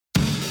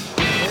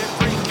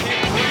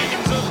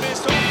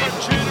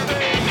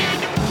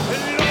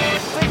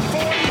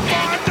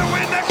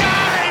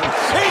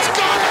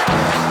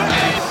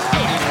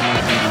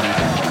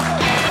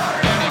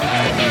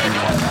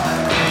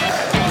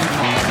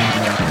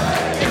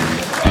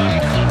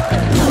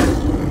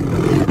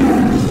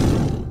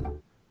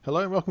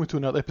Hello and welcome to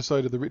another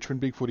episode of the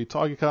Richmond BigFooty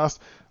Tigercast.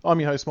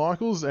 I'm your host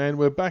Michaels and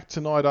we're back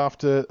tonight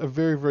after a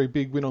very, very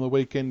big win on the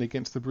weekend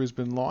against the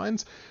Brisbane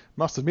Lions.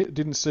 Must admit,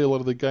 didn't see a lot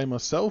of the game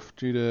myself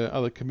due to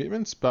other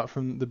commitments, but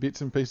from the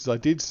bits and pieces I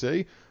did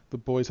see, the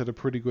boys had a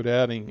pretty good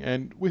outing.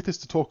 And with us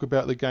to talk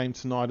about the game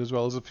tonight as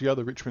well as a few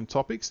other Richmond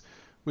topics,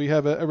 we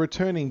have a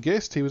returning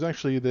guest. He was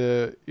actually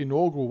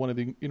one of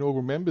the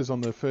inaugural members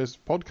on the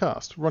first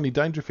podcast.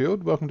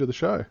 RodneyDangerfield, welcome to the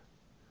show.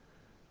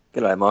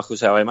 G'day Michaels,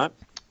 how are you mate?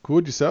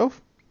 Good,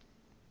 yourself?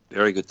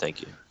 Very good,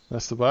 thank you.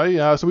 That's the way.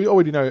 So we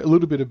already know a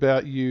little bit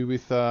about you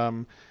with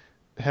how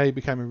you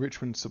became a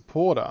Richmond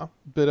supporter,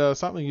 but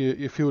something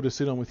you feel to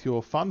sit on with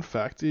your fun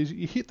fact is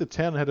you hit the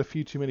town and had a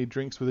few too many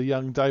drinks with a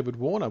young David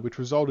Warner, which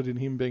resulted in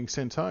him being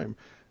sent home.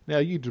 Now,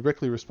 are you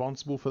directly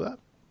responsible for that?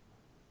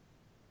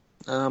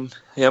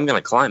 Yeah, I'm going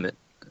to claim it.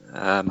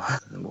 I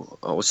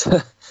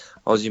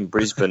was in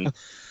Brisbane.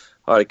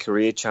 I had a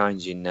career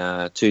change in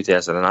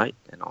 2008,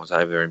 and I was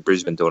over in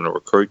Brisbane doing a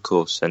recruit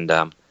course,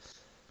 and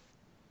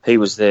he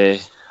was there.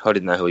 I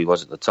didn't know who he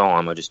was at the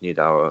time. I just knew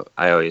they were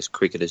AIS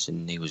cricketers,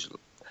 and he was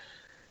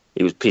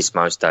pissed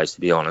most days,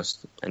 to be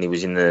honest. And he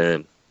was in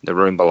the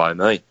room below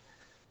me,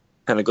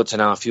 and I got to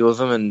know a few of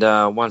them.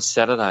 And one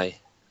Saturday,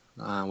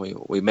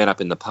 we met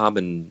up in the pub,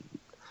 and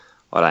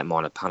I don't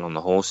mind a pun on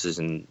the horses.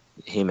 And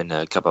him and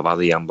a couple of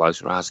other young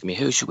blokes were asking me,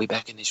 "Who should we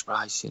back in this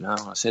race?" You know,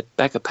 I said,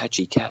 "Back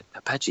Apache Cat.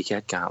 Apache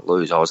Cat can't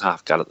lose." I was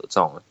half gut at the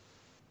time,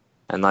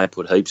 and they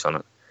put heaps on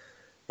it,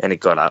 and it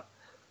got up.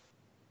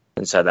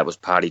 And so that was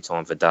party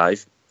time for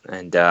Dave.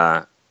 And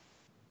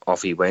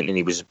off he went. And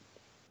he was,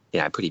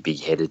 pretty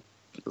big-headed,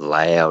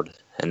 loud.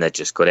 And that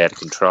just got out of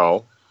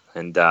control.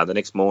 And the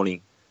next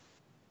morning,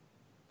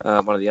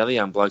 one of the other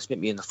young blokes met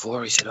me in the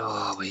floor. He said,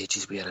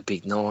 we had a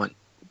big night.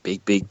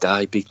 Big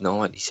day, big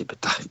night. He said,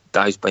 but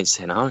Dave's been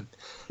sent home.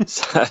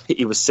 So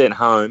he was sent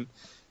home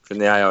from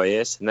the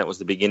AIS. And that was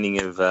the beginning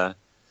of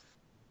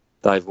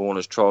Dave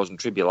Warner's trials and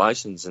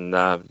tribulations. And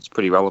it's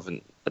pretty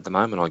relevant at the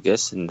moment, I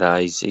guess, and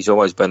he's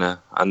always been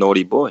a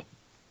naughty boy.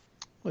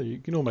 Well, you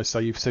can almost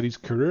say you've set his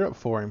career up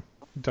for him.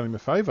 You've done him a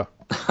favour.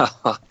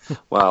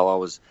 Well, I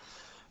was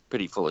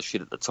pretty full of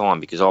shit at the time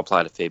because I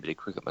played a fair bit of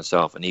cricket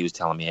myself, and he was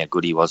telling me how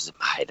good he was.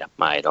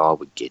 Mate, I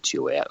would get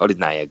you out. I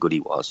didn't know how good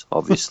he was,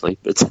 obviously,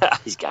 but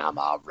he's going,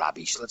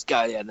 rubbish, let's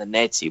go down the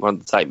nets. He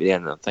wanted to take me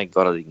down, and thank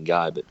God I didn't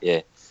go, but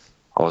yeah,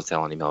 I was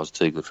telling him I was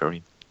too good for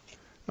him.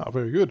 Oh,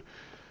 very good.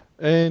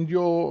 And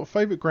your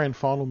favourite grand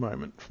final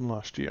moment from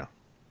last year?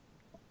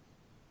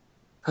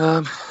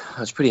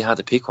 It's pretty hard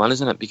to pick one,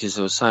 isn't it? Because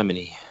there were so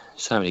many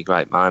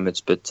great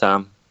moments. But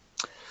I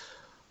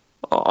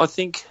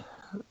think,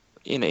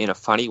 in a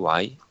funny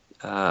way,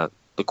 the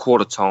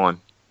quarter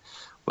time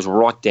was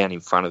right down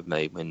in front of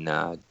me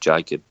when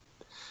Jacob,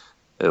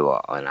 who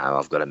I know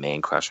I've got a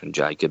man crush on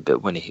Jacob,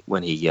 but when he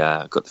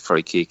got the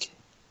free kick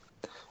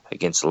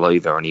against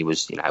Lever and he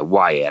was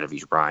way out of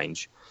his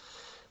range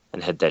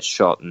and had that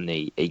shot and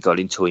he got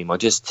into him, I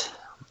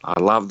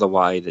love the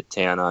way that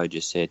Towno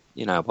just said,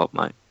 "You know what,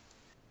 mate?"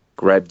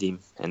 Grabbed him,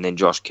 and then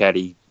Josh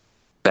Caddy,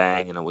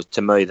 bang, and it was,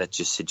 to me, that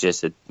just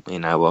suggested, you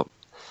know what,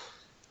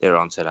 they're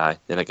on today.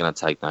 They're not going to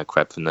take no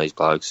crap from these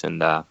blokes,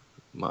 and I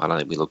don't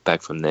think we look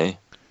back from there.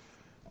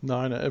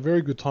 No, a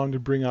very good time to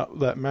bring up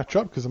that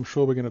matchup, because I'm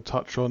sure we're going to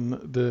touch on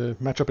the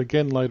matchup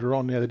again later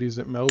on now that he's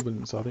at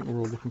Melbourne, so I think we're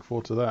all looking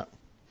forward to that.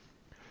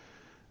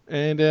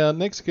 And our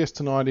next guest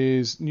tonight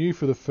is new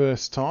for the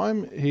first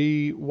time.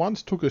 He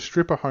once took a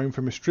stripper home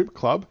from a strip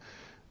club,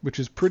 which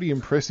is pretty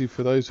impressive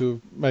for those who have,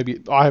 maybe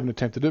I haven't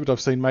attempted it, but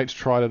I've seen mates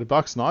try it at a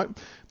Bucks night.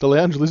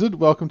 TheLoungeLizard,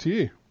 welcome to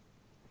you.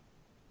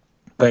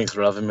 Thanks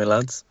for having me,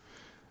 lads.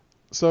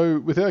 So,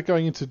 without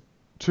going into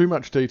too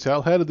much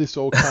detail, how did this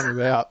all come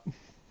about?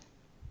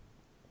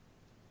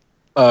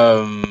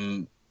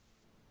 An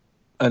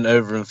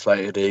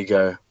overinflated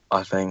ego,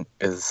 I think,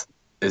 is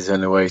the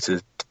only way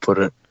to put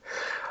it.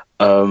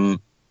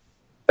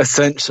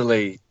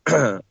 Essentially,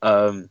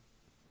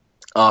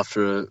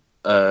 after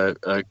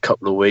a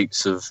couple of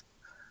weeks of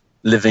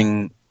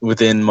living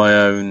within my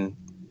own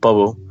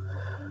bubble,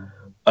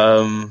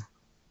 and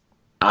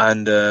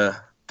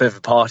a bit of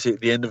a party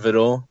at the end of it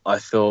all, I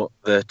thought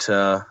that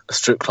a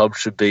strip club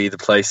should be the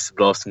place to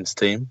blast some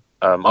steam.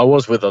 I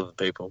was with other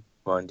people,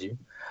 mind you,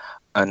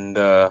 and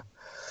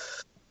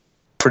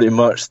pretty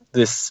much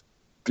this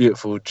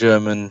beautiful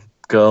German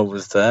girl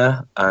was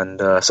there,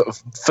 and sort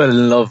of fell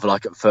in love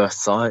like at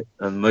first sight,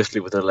 and mostly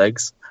with her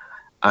legs,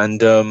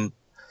 and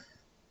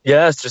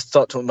just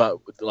start talking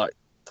about like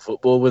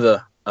football with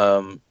her,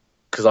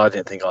 because I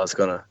didn't think I was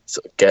gonna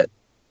sort of get,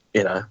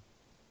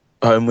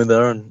 home with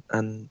her,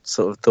 and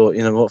sort of thought,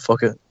 you know what,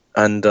 fuck it,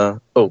 and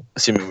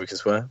assuming we can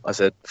swear, I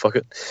said fuck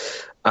it,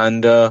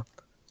 and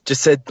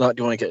just said, like,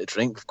 do you want to get a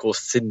drink? Of course,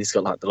 Sydney's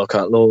got like the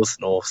lockout laws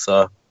and all,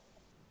 so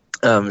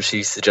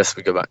she suggested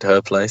we go back to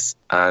her place,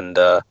 and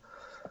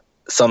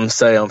some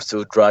say I'm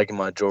still dragging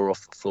my jaw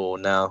off the floor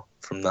now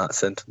from that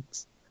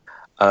sentence.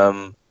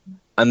 And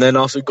And then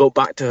after we got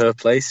back to her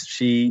place,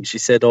 she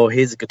said, "Oh,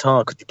 here's a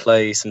guitar. Could you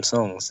play some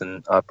songs?"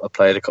 And I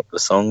played a couple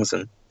of songs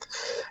and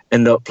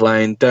ended up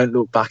playing "Don't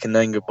Look Back in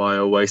Anger" by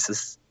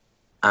Oasis.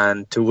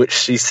 And to which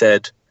she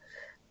said,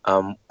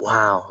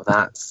 "Wow,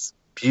 that's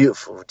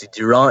beautiful. Did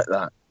you write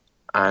that?"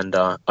 And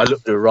I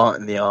looked her right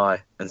in the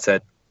eye and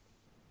said,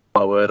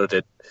 "My word, I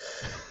did."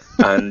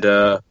 And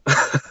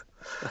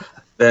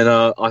then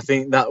I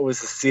think that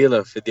was a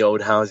sealer for the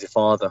old "How's Your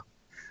Father?"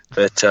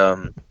 But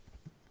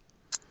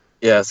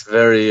yeah, it's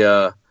very.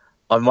 I'd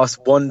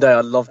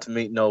love to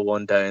meet Noel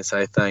one day and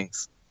say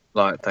thanks.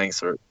 Like,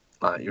 thanks for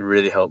you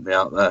really helped me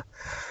out there.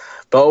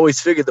 But I always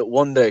figured that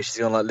one day she's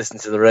gonna listen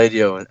to the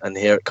radio and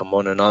hear it come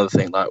on, and another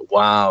thing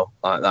wow,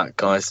 that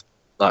guy's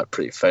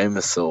pretty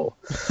famous, or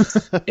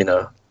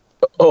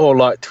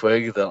or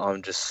twig that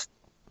I'm just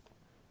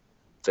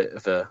a bit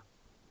of a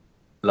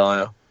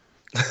liar.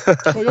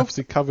 Well, you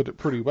obviously covered it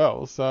pretty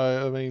well, so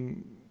I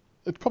mean,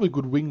 it's probably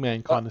good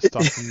wingman kind of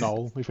stuff from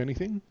Noel, if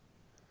anything.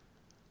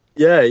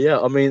 Yeah.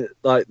 I mean,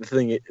 the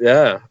thing,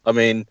 I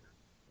mean,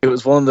 it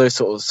was one of those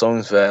sort of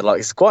songs where,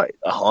 it's quite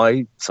a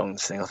high song to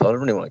sing. I thought, I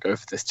don't really want to go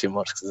for this too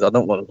much because I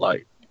don't want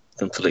to,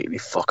 completely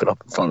fuck it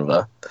up in front of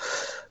her.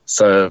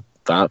 So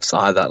perhaps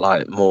I had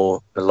that, more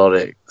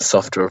melodic,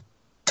 softer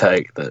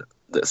take that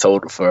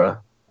sold it for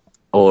her.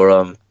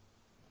 Or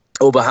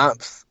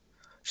perhaps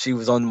she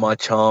was on my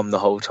charm the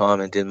whole time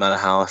and it didn't matter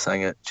how I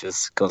sang it,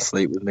 just gonna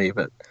sleep with me.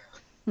 But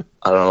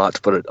I like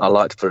to put it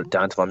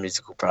down to my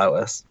musical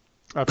prowess.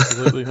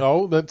 Absolutely.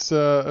 Oh, that's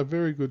a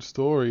very good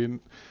story, and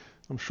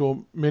I'm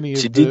sure many of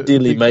she did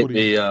nearly make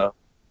me. Well,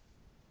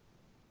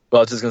 I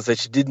was just gonna say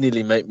she did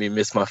nearly make me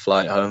miss my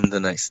flight home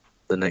the next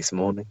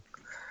morning.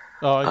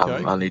 Oh,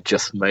 okay. I only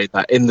just made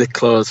that in the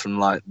clothes from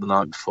the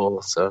night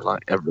before, so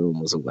everyone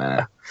was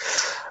aware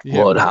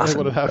what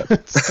happened.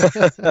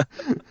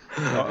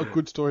 A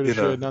good story to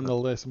share,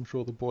 nonetheless. I'm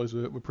sure the boys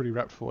were pretty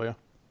wrapped for you.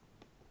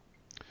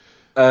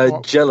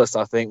 Jealous,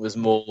 I think, was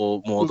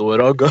more the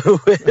word I'll go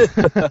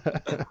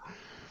with.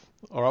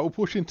 All right, we'll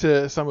push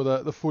into some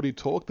of the footy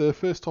talk. The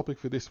first topic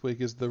for this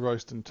week is the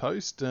roast and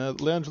toast.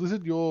 Lounge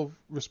Lizard, you're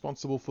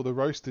responsible for the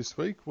roast this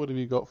week. What have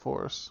you got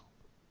for us?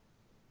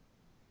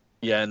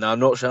 Yeah, no, I'm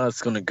not sure how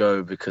it's going to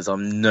go because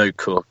I'm no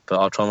cook, but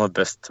I'll try my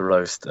best to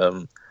roast.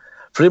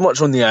 Pretty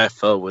much on the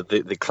AFL with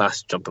the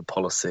Clash jumper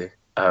policy.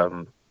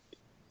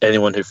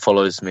 Anyone who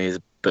follows me is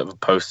a bit of a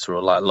poster, or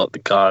a lot of the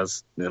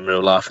guys in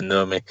real life and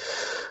know me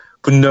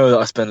would know that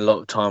I spend a lot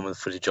of time with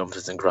footy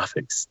jumpers and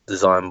graphics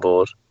design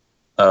board.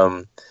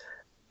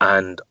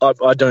 And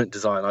I don't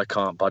design, I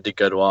can't, but I did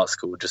go to art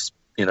school, just,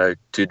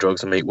 do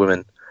drugs and meet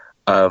women.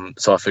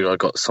 So I figured I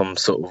got some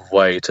sort of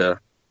way to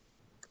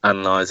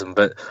analyse them.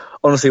 But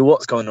honestly,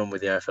 what's going on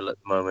with the AFL at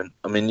the moment?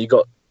 I mean, you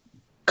got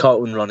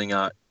Carlton running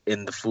out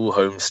in the full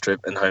home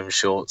strip and home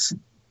shorts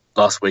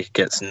last week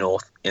against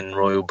North in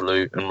royal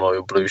blue and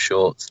royal blue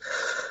shorts.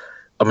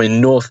 I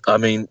mean,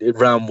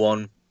 round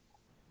one,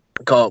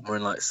 Carlton were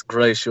in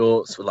grey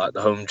shorts with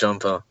the home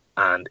jumper,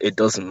 and it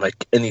doesn't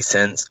make any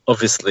sense.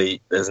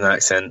 Obviously, there's an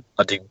accent.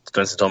 I did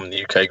spend some time in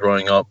the UK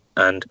growing up,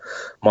 and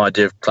my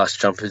idea of Clash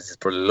jumpers is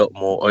probably a lot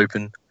more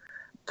open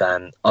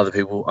than other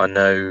people. I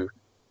know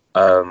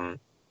a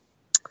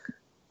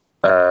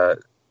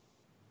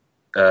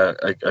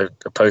good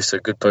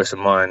poster of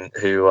mine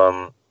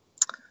who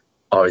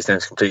his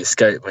name's completely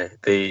escaped me.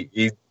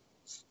 The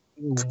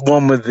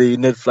one with the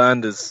Ned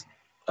Flanders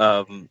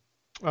avatar.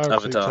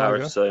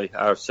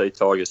 RFC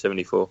Tiger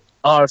 74.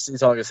 RFC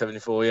Tiger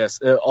 74,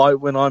 yes.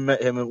 When I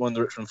met him at one of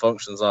the Richmond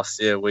functions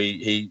last year,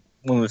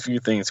 one of the few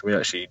things we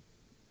actually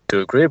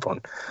do agree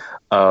upon.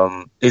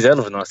 He's a hell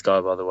of a nice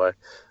guy, by the way.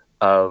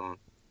 But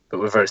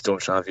we're very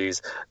staunch in our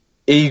views.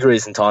 He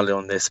agrees entirely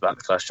on this about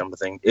the Clash jumper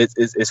thing.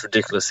 It's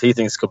ridiculous. He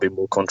thinks it could be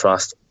more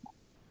contrast.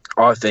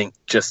 I think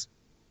just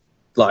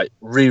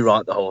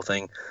rewrite the whole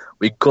thing.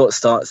 We've got to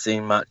start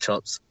seeing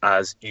matchups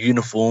as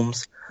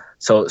uniforms.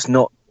 So it's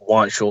not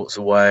white shorts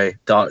away,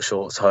 dark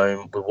shorts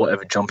home, with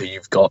whatever jumper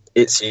you've got.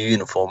 It's your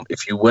uniform.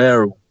 If you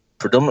wear a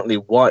predominantly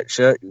white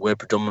shirt, you wear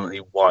predominantly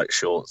white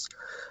shorts.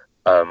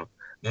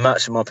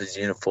 Match them up as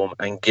uniform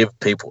and give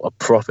people a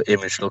proper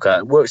image to look at.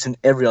 It works in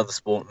every other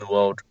sport in the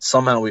world.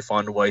 Somehow we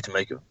find a way to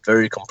make it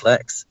very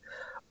complex.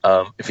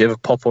 If you ever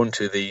pop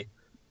onto the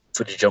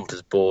footy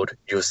jumpers board,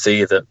 you'll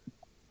see that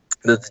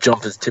the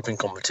jumpers tipping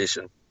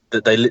competition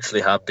that they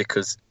literally have,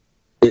 because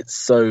it's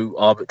so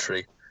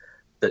arbitrary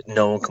that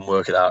no one can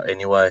work it out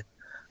anyway.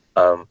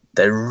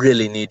 They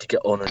really need to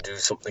get on and do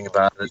something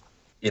about it.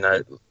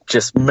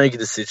 Just make a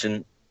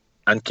decision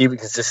and keep it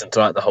consistent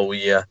throughout the whole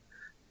year,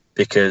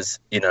 because,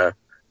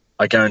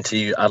 I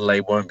guarantee you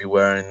Adelaide won't be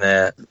wearing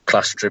their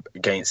Clash strip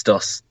against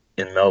us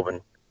in Melbourne.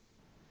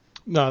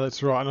 No,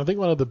 that's right. And I think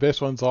one of the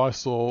best ones I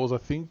saw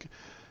was,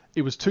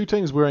 it was two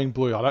teams wearing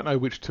blue. I don't know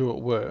which two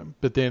it were,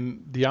 but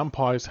then the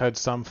umpires had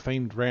some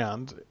themed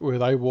round where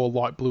they wore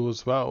light blue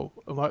as well.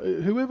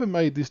 Whoever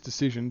made this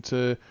decision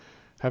to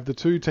have the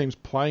two teams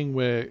playing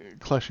wear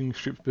clashing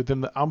strips, but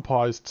then the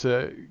umpires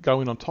to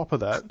go in on top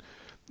of that,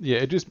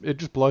 it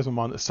just blows my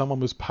mind that someone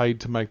was paid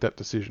to make that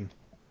decision.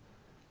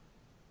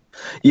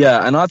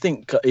 Yeah, and I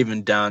think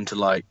even down to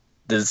like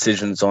the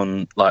decisions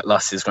on like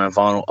last year's grand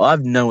final, I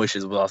have no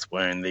issues with us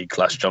wearing the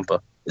Clash jumper.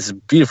 It's a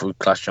beautiful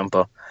Clash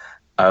jumper,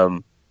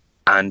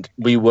 and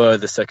we were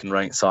the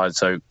second-ranked side,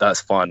 so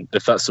that's fine.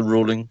 If that's the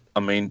ruling, I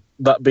mean,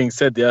 that being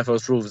said, the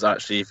AFL's rules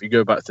actually, if you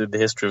go back to the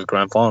history of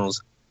grand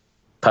finals,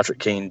 Patrick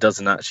Keane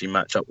doesn't actually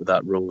match up with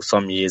that rule.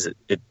 Some years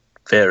it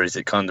varies.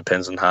 It kind of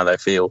depends on how they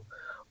feel.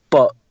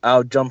 But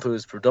our jumper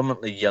is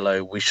predominantly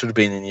yellow. We should have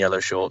been in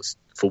yellow shorts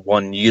for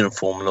one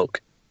uniform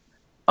look.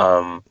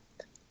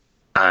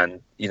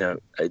 And, you know,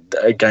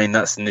 again,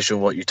 that's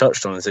initially what you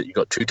touched on, is that you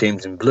got two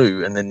teams in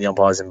blue and then the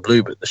umpires in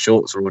blue, but the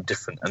shorts are all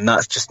different. And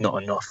that's just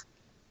not enough.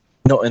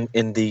 Not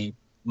in the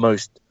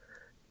most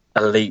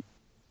elite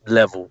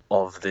level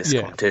of this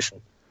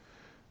competition.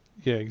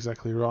 Yeah,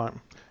 exactly right.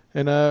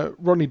 And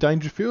Rodney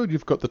Dangerfield,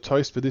 you've got the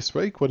toast for this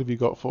week. What have you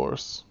got for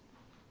us?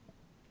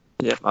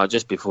 Yeah,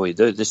 just before you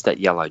do, just that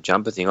yellow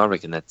jumper thing, I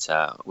reckon that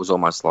was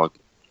almost like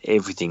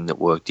everything that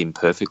worked in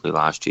perfectly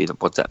last year.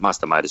 That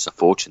must have made us a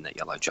fortune, that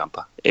yellow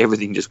jumper.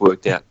 Everything just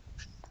worked out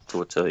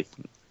to a T.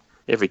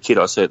 Every kid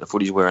I see at the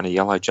footy's wearing a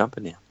yellow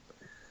jumper now.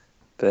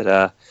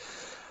 But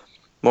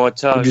my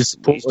toast is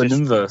just an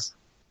inverse.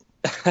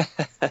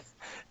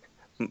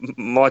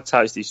 My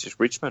toast is just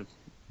Richmond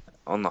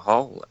on the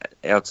whole.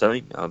 Our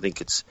team, I think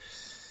it's,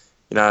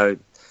 you know,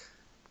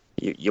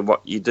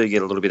 you do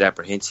get a little bit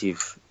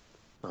apprehensive.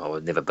 Oh,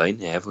 we've never been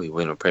there, have we?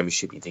 We're in a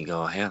premiership. You think,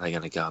 oh, how are they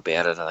going to go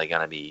about it? Are they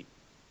going to be,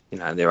 you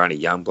know, they're only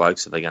young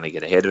blokes. Are they going to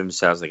get ahead of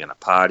themselves? They're going to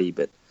party.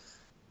 But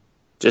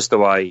just the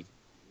way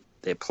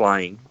they're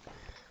playing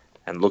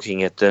and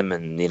looking at them,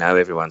 and, you know,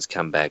 everyone's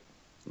come back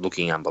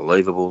looking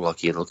unbelievable.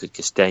 Like you look at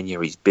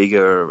Castagna, he's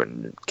bigger,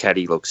 and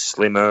Caddy looks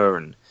slimmer.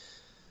 And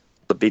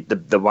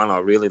the one I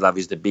really love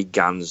is the big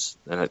guns,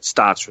 and it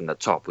starts from the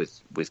top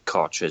with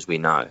Koch, as we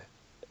know.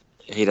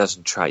 He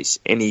doesn't trace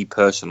any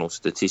personal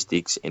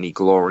statistics, any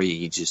glory.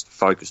 He just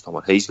focused on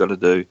what he's got to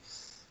do.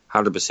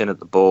 100% of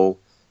the ball.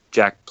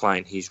 Jack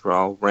playing his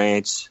role.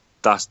 Rance,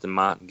 Dustin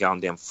Martin going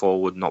down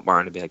forward, not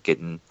worrying about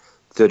getting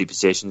 30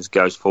 possessions,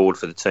 goes forward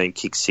for the team,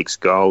 kicks 6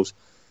 goals.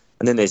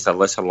 And then there's the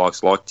lesser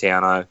likes like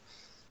Towno,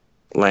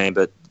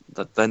 Lambert.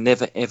 They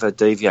never, ever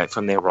deviate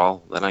from their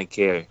role. They don't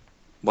care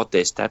what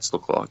their stats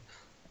look like.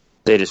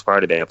 They're just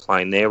worried about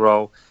playing their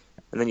role.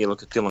 And then you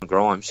look at Dylan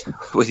Grimes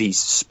with his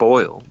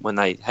spoil when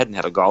they hadn't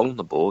had a goal on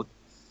the board.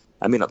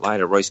 A minute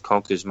later, Reece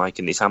Conker's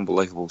making this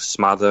unbelievable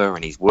smother,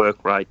 and his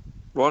work rate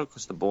right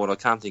across the board. I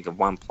can't think of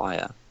one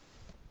player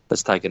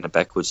that's taken a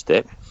backward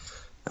step.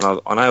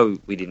 And I know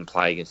we didn't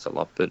play against a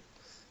lot, but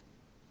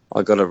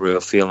I got a real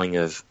feeling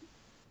of,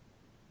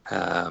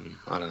 I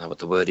don't know what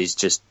the word is,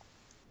 just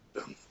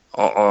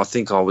I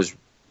think I was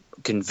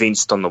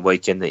convinced on the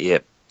weekend that,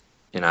 you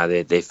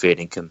know, they're fair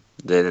income.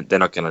 They're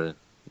not going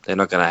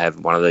to have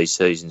one of these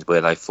seasons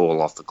where they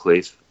fall off the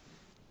cliff.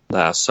 They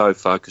are so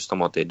focused on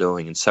what they're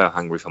doing and so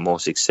hungry for more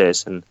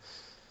success, and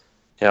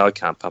I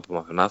can't pump them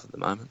up enough at the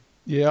moment.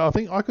 Yeah, I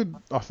think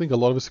a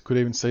lot of us could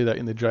even see that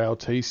in the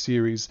JLT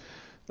series.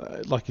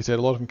 Like you said,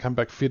 a lot of them come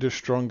back fitter,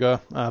 stronger.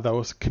 They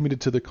were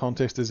committed to the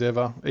contest as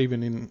ever,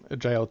 even in a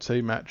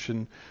JLT match,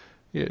 and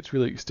yeah, it's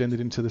really extended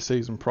into the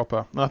season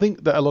proper. And I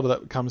think that a lot of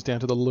that comes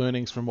down to the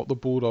learnings from what the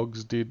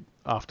Bulldogs did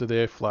after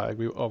their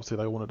flag. Obviously,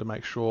 they wanted to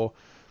make sure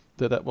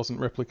that wasn't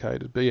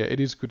replicated. But yeah,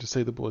 it is good to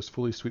see the boys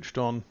fully switched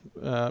on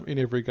in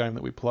every game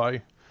that we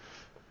play.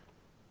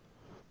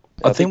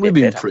 I think we've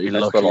been pretty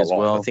lucky as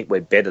well. I think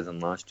we're better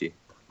than last year.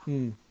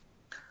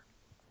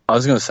 I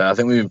was going to say, I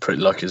think we've been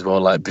pretty lucky as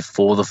well, like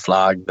before the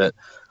flag, that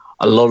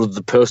a lot of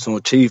the personal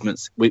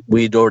achievements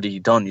we'd already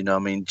done. You know, I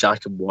mean,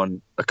 Jack had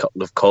won a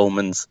couple of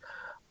Colemans.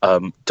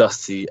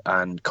 Dusty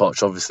and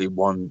Koch obviously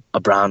won a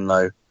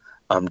Brownlow.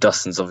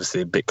 Dustin's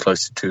obviously a bit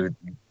closer to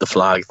the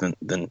flag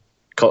than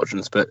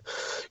Cochrans, but,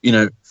 you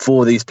know,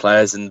 for these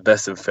players and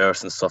best and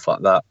fairest and stuff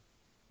like that,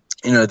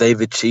 you know, they've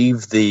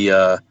achieved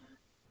the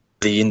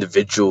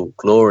individual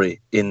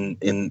glory in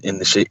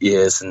the shit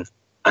years,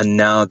 and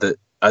now that,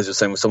 as you're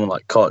saying, with someone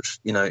like Koch,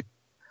 you know,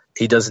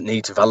 he doesn't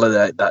need to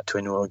validate that to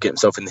anyone or get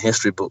himself in the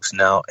history books.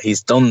 Now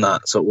he's done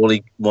that, so all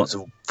he wants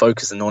to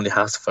focus and all he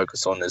has to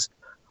focus on is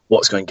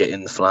what's going to get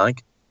in the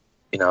flag.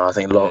 You know, I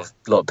think a lot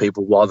of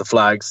people, while the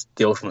flag's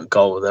the ultimate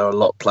goal, there are a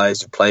lot of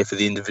players who play for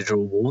the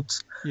individual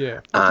awards.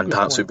 Yeah, and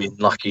perhaps we've been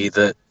lucky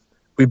that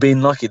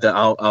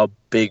our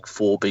big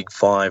 4, big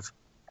 5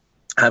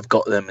 have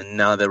got them, and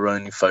now their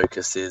only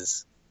focus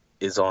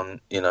is on,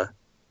 you know,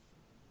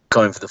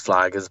 going for the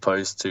flag, as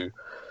opposed to,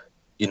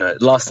 you know,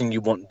 last thing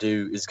you want to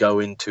do is go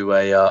into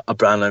a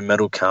Brownlow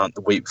medal count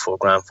the week before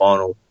grand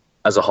final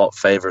as a hot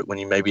favourite when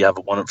you maybe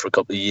haven't won it for a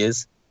couple of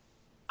years,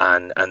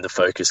 and the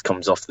focus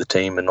comes off the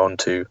team and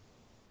onto,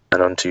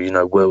 you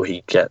know, will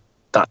he get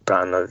that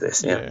Brownlow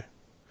this year? Yeah.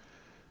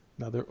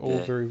 No, they're all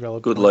very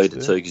valid. Good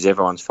leader too, because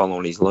everyone's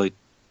following his lead.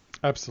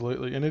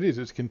 Absolutely, and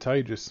it's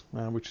contagious,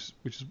 which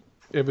is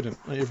evident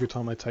every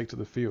time they take to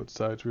the field.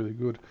 So it's really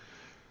good.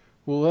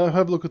 We'll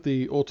have a look at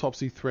the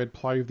Autopsy Thread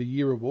Play of the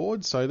Year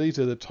awards. So these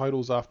are the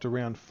totals after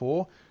round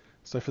 4.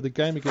 So for the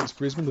game against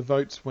Brisbane, the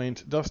votes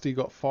went: Dusty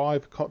got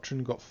 5,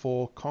 Cochrane got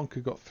 4,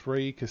 Conker got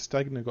 3,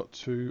 Castagna got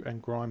 2,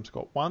 and Grimes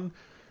got 1,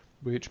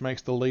 which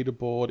makes the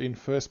leaderboard in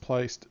first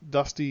place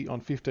Dusty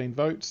on 15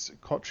 votes,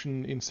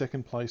 Cochrane in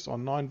second place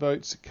on 9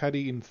 votes,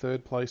 Caddy in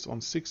third place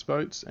on 6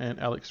 votes, and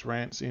Alex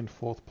Rance in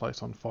fourth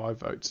place on 5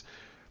 votes.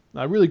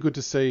 Really good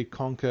to see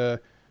Conker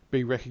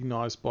be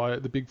recognised by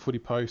the Big Footy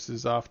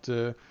posters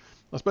after,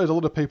 I suppose, a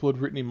lot of people had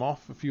written him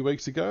off a few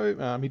weeks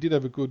ago. He did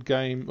have a good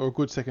game, or a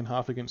good second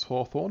half against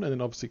Hawthorn, and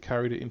then obviously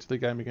carried it into the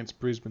game against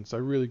Brisbane. So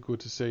really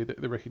good to see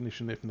the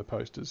recognition there from the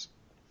posters.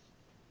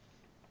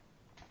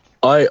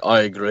 I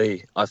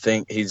agree. I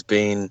think he's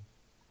been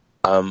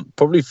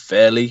probably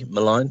fairly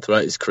maligned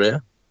throughout his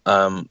career.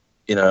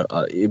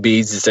 It'd be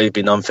easy to say he's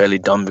been unfairly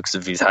done because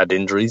of he's had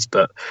injuries,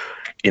 but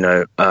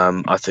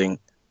I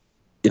think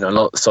a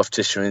lot of soft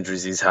tissue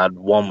injuries he's had.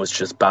 One was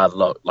just bad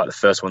luck, like the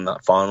first one in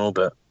that final,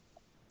 but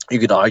you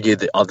could argue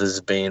that others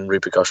have been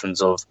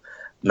repercussions of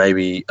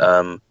maybe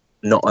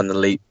not an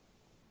elite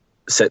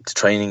set to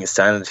training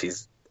standards.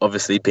 He's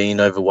obviously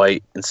been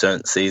overweight in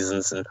certain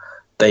seasons, and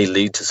they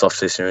lead to soft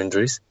tissue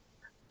injuries.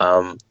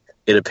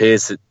 It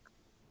appears that,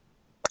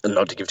 and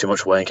not to give too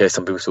much away in case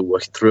some people are still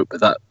working through it,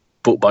 but that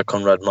book by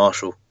Conrad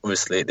Marshall,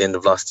 obviously at the end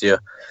of last year,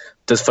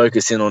 does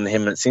focus in on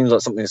him, and it seems like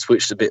something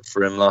switched a bit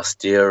for him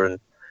last year, and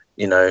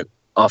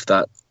after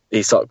that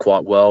he started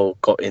quite well,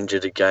 got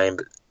injured again,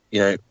 but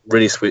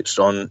really switched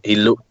on. He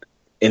looked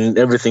in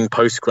everything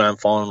post grand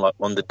final, like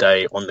on the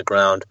day on the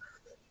ground,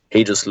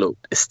 he just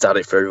looked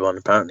ecstatic for everyone.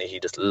 Apparently he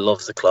just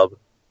loves the club.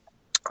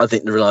 I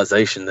think the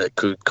realization that it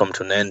could come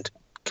to an end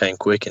came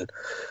quick, and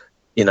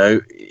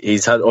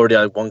he's already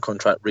had one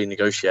contract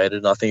renegotiated,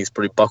 and I think he's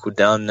pretty buckled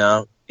down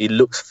now. He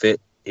looks fit.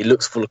 He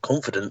looks full of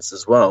confidence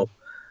as well.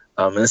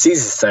 And it's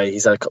easy to say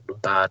he's had a couple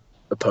of bad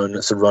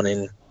opponents to run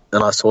in,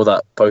 and I saw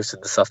that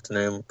posted this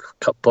afternoon.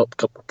 Couple of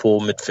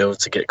poor midfield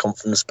to get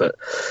confidence, but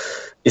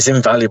it's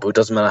invaluable. It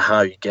doesn't matter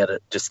how you get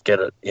it, just get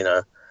it.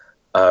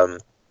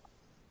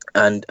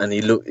 And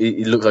he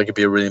looks like he'd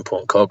be a really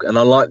important cog, and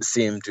I like to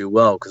see him do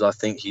well because I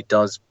think he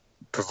does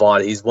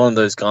provide. He's one of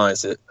those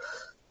guys that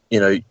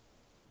you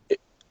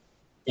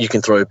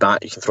can throw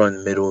back, you can throw in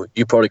the middle,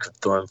 you probably could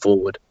throw him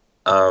forward.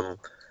 And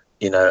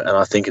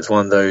I think it's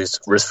one of those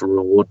risk for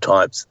reward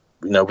types.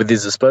 With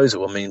his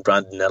disposal, I mean,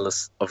 Brandon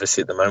Ellis,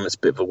 obviously at the moment, is a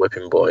bit of a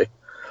whipping boy.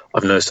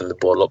 I've noticed on the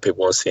board a lot of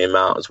people want to see him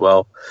out as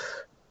well.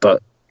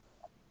 But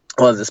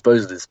while the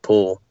disposal is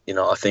poor,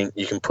 I think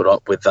you can put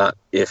up with that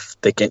if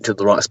they get to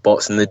the right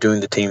spots and they're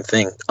doing the team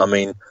thing. I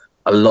mean,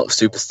 a lot of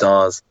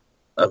superstars,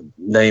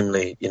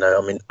 namely,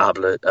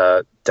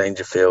 Ablett,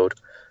 Dangerfield,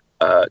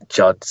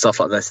 Judd, stuff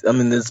like that. I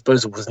mean, the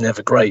disposal was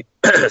never great.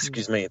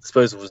 Excuse me, the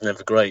disposal was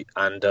never great.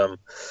 And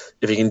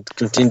if he can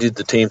continue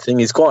the team thing,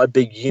 he's quite a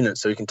big unit,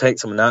 so he can take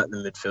someone out in the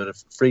midfield. If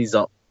it frees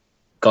up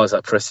guys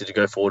like Presti to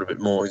go forward a bit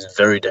more, he's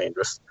very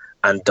dangerous.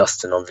 And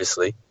Dustin,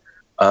 obviously.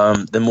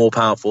 They're more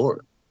power for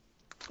it.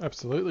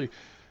 Absolutely.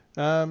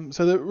 So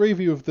the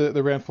review of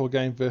the round 4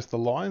 game versus the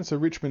Lions. So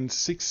Richmond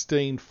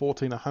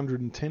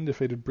 16-14-110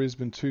 defeated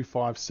Brisbane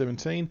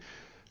 2-5-17.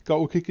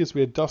 Goal kickers,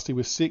 we had Dusty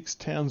with 6,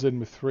 Townsend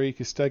with 3,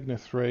 Castagna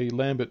 3,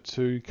 Lambert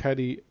 2,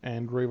 Caddy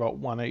and Rewalt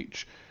 1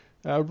 each.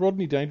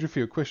 Rodney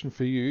Dangerfield, question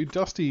for you.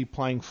 Dusty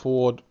playing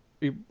forward,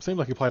 it seemed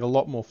like he played a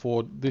lot more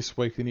forward this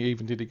week than he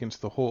even did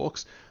against the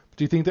Hawks.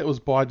 Do you think that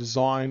was by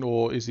design,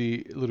 or is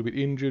he a little bit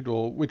injured,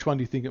 or which one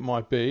do you think it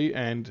might be,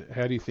 and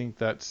how do you think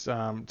that's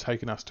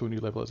taken us to a new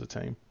level as a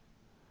team?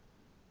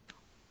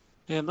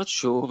 Yeah, I'm not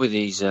sure with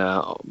his... in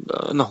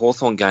the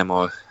Hawthorn game,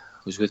 I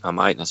was with my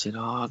mate and I said,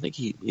 I think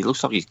he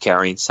looks like he's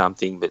carrying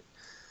something, but,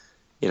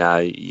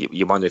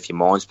 you wonder if your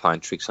mind's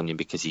playing tricks on you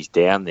because he's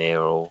down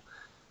there, or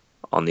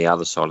on the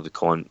other side of the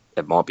coin,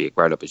 it might be a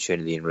great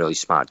opportunity and really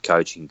smart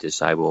coaching to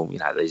say, well,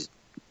 there's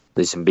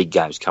some big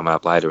games coming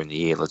up later in the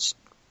year. Let's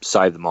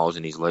save the miles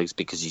in his legs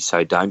because he's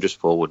so dangerous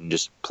forward and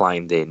just play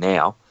him there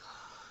now.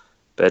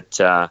 But,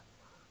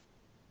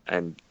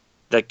 and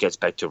that gets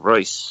back to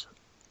Reece.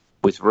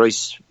 With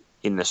Reece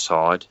in the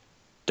side,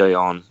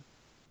 Dion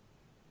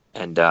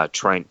and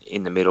Trent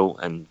in the middle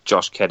and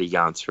Josh Caddy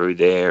going through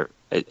there,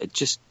 it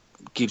just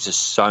gives us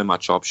so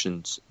much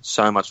options,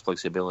 so much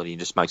flexibility, and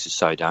just makes us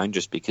so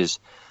dangerous because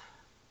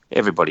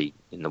everybody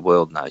in the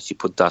world knows you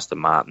put Dustin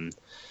Martin,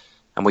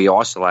 and we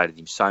isolated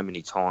him so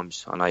many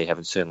times. I know you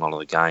haven't seen a lot of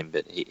the game,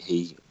 but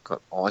he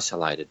got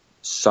isolated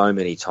so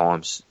many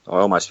times. I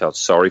almost felt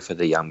sorry for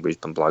the young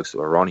Brisbane blokes that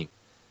were on him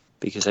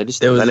because they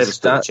just never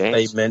stood a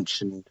chance.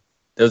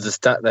 There was a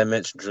stat they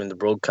mentioned during the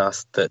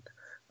broadcast that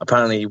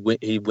apparently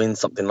he wins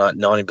something like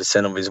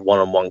 90% of his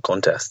one-on-one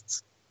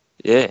contests.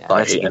 Yeah,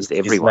 that's against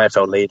everyone. He's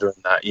an NFL leader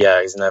in that.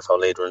 Yeah, he's an NFL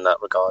leader in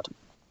that regard.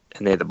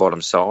 And they're the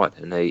bottom side.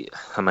 And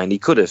he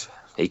could have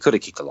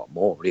kicked a lot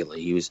more.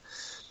 Really, he was.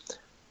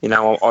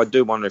 I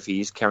do wonder if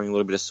he is carrying a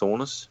little bit of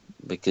soreness,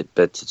 but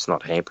it's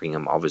not hampering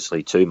him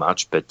obviously too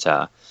much. But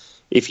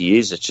if he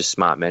is, it's just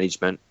smart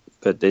management.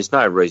 But there's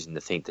no reason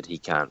to think that he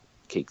can't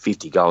kick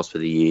 50 goals for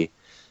the year,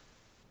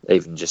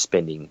 even just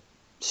spending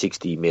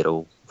 60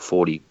 middle,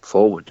 40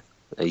 forward.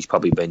 He's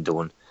probably been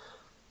doing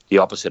the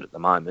opposite at the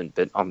moment.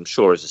 But I'm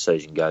sure as the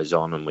season goes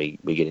on and we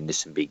get into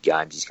some big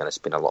games, he's going to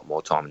spend a lot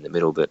more time in the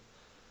middle. But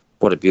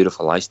what a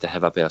beautiful ace to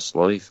have up our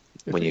sleeve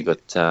when you've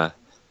got the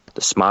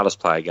smartest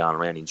player going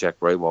around in Jack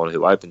Rewald,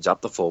 who opens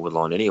up the forward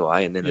line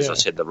anyway. And then, as I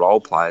said, the role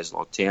players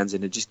like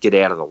Townsend, who just get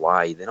out of the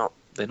way. They're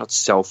not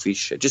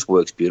selfish. It just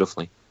works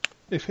beautifully.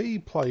 If he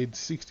played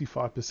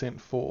 65%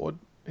 forward,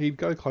 he'd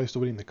go close to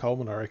winning the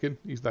Coleman, I reckon.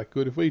 He's that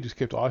good. If we just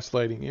kept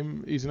isolating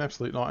him, he's an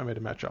absolute nightmare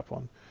to match up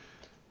on.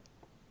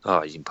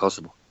 Oh, he's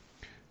impossible.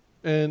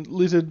 And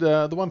Lizard,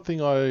 the one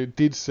thing I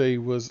did see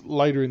was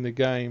later in the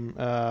game,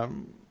 I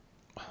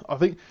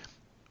think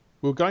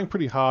we were going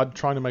pretty hard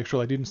trying to make sure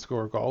they didn't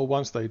score a goal.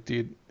 Once they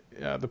did,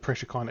 the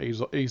pressure kind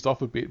of eased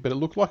off a bit, but it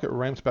looked like it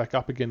ramped back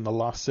up again in the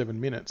last 7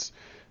 minutes.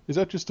 Is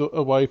that just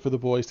a way for the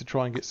boys to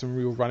try and get some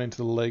real run into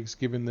the legs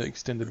given the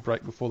extended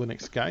break before the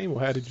next game, or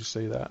how did you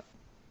see that?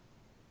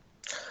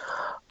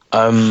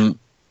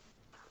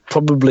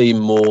 Probably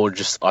more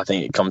just, I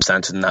think it comes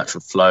down to the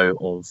natural flow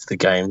of the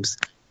games.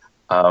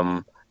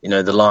 The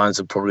Lions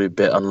are probably a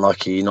bit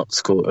unlucky not to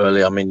score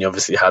early. I mean, you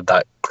obviously had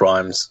that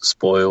Grimes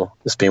spoil.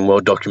 It's been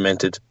well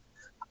documented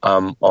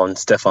on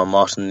Stefan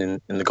Martin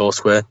in the goal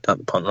square at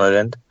the punt road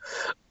end.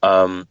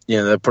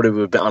 They probably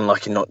were a bit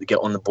unlucky not to get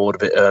on the board a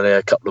bit earlier.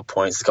 A couple of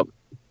points, a couple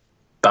of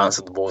bounce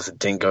of the balls that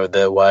didn't go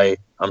their way.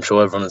 I'm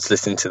sure everyone that's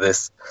listening to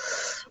this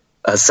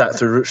has sat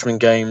through Richmond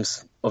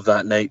games of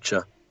that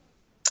nature.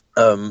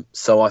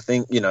 So I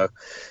think,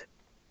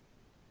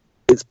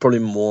 it's probably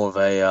more of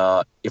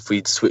a, if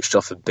we'd switched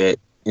off a bit,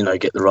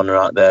 get the runner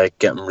out there,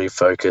 get them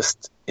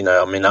refocused.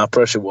 Our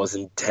pressure was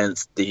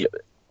intense,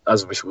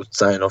 as we were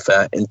saying off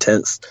air,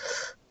 intense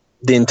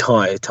the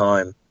entire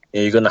time.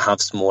 You're going to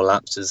have small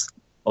lapses.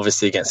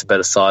 Obviously, against a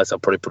better size, I'll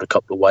probably put a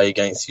couple away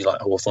against you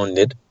like Hawthorn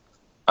did.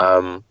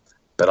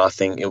 But I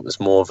think it was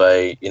more of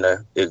a,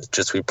 it's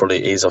just we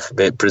probably ease off a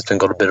bit. Brisbane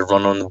got a bit of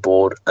run on the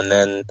board, and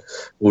then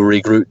we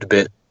regrouped a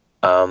bit.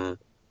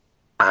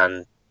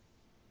 And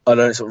I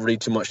don't sort of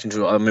read too much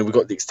into it. I mean, we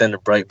got the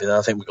extended break, but then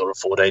I think we got a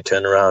 4-day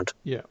turnaround.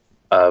 Yeah.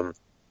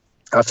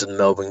 After the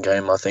Melbourne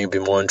game, I think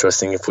it'd be more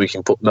interesting if we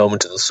can put Melbourne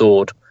to the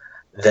sword.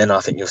 Then I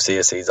think you'll see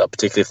us ease up,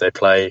 particularly if they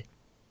play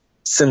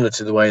similar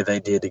to the way they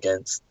did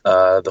against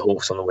the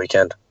Hawks on the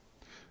weekend.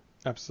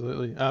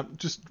 Absolutely.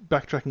 Just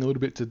backtracking a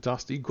little bit to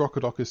Dusty,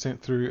 Grockadock has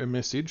sent through a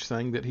message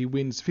saying that he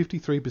wins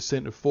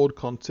 53% of forward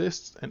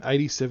contests and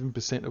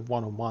 87% of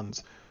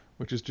one-on-ones,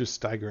 which is just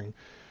staggering.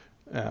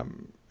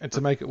 And to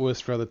make it worse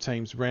for other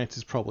teams, Rance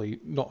is probably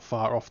not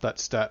far off that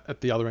stat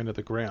at the other end of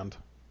the ground.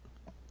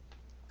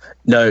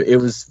 No, it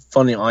was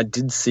funny. I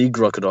did see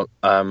Grockadock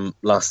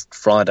last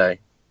Friday,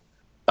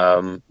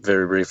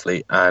 very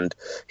briefly, and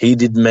he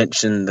did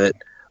mention that,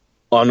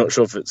 I'm not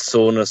sure if it's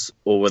soreness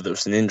or whether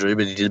it's an injury,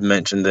 but he did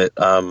mention that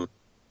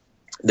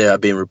there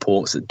have been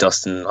reports that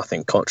Dustin, I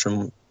think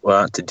Cotram, were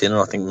out to dinner,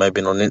 I think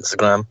maybe on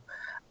Instagram,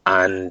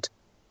 and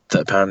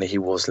that apparently he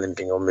was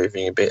limping or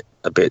moving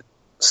a bit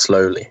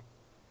slowly.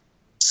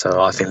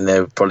 So I think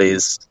there probably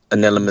is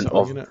an element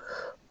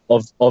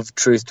of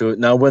truth to it.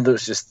 Now, whether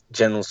it's just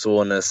general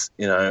soreness,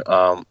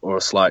 or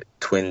a slight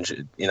twinge,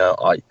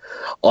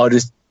 I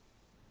just,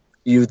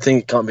 you would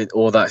think it can't be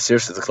all that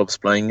serious if the club's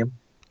playing him,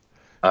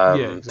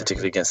 exactly.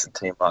 Particularly against a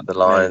team like the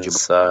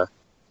Lions.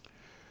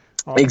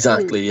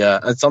 Exactly, yeah.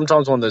 And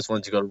sometimes one of those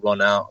ones you've got to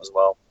run out as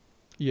well.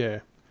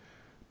 Yeah.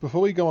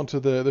 Before we go on to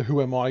the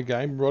Who Am I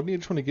game, Rodney, I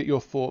just want to get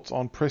your thoughts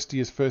on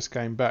Prestia's first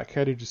game back.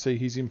 How did you see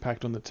his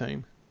impact on the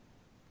team?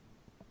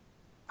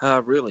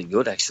 Really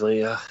good,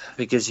 actually,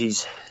 because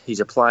he's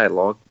a player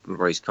like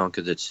Maurice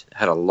Conker that's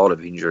had a lot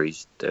of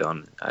injuries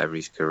over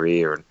his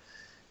career, and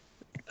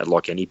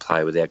like any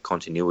player without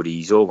continuity,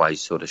 he's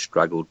always sort of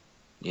struggled.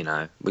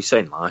 We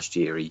seen last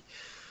year he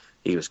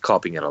was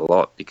copping it a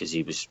lot because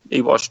he was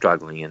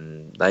struggling,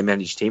 and they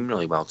managed him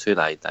really well too.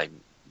 They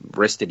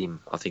rested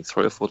him, I think,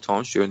 3 or 4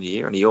 times during the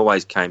year, and he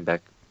always came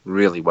back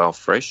really well,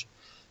 fresh.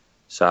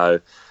 So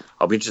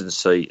I'll be interested to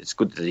see. It's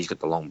good that he's got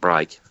the long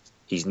break.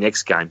 His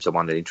next game's the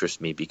one that interests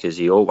me because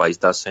he always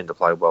does seem to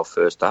play well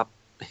first up.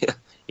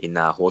 In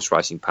horse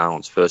racing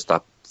parlance, first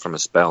up from a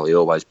spell, he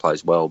always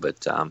plays well.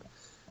 But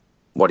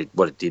what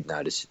it did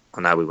notice, I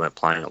know we weren't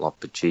playing a lot,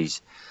 but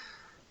geez,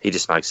 he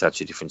just makes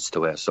such a difference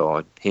to our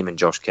side. Him and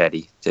Josh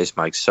Caddy just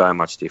make so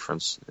much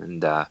difference.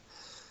 And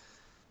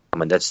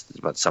that's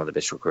some of the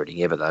best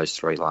recruiting ever, those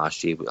 3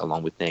 last year,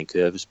 along with Dan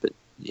Curvis. But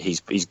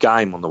his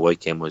game on the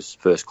weekend was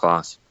first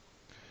class.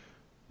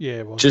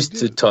 Yeah, well, just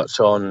to touch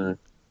on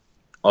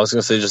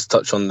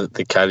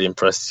the Caddy and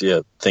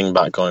Prestia thing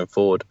back going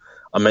forward.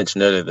 I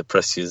mentioned earlier that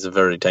Prestia is a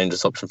very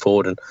dangerous option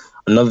forward, and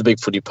another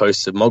BigFooty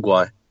poster,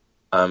 Mogwai,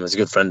 is a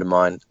good friend of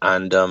mine,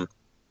 and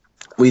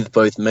we've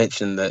both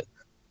mentioned that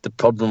the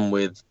problem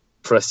with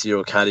Prestia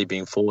or Caddy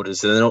being forward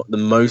is that they're not the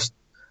most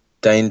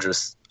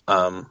dangerous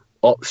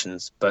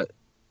options, but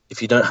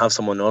if you don't have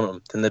someone on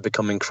them, then they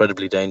become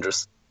incredibly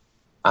dangerous.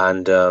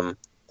 And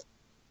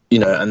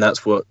and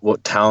that's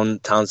what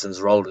Townsend's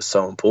role is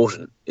so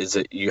important, is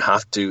that you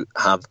have to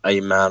have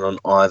a man on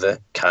either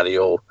Caddy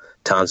or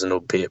Townsend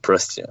or be it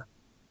Prestia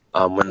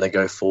when they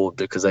go forward,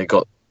 because they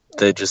got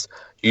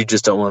you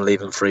just don't want to leave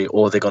them free,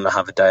 or they're going to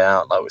have a day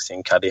out, like we've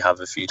seen Caddy have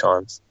a few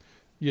times.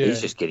 Yeah.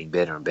 He's just getting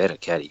better and better,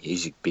 Caddy.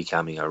 He's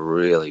becoming a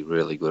really,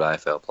 really good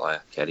AFL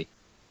player, Caddy.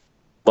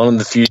 One of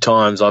the few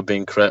times I've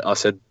been correct, I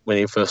said when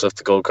he first left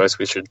the Gold Coast,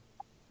 we should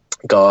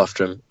go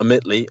after him.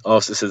 Admittedly, I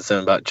also said the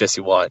same about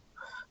Jesse White.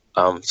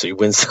 So you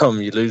win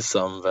some, you lose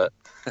some, but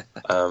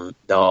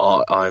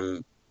no,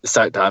 I'm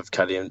stoked to have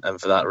Caddy,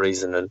 and for that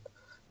reason. And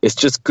it's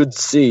just good to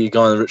see a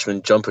guy in the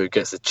Richmond jumper who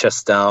gets the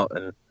chest out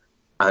and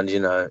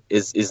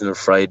isn't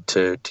afraid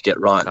to get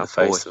right in the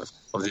face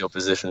of the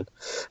opposition.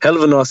 Hell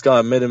of a nice guy.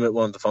 I met him at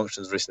one of the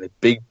functions recently.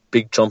 Big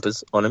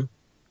chompers on him.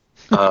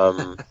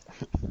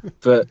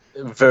 But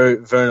very,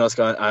 very nice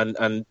guy.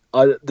 And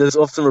there's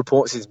often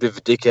reports he's a bit of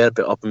a dickhead, a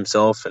bit up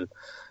himself, and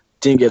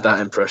didn't get that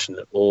impression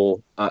at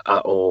all.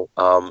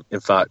 In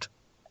fact,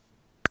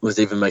 was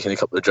even making a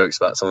couple of jokes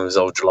about some of his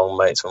old Geelong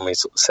mates when we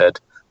sort of said,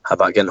 how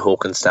about getting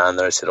Hawkins down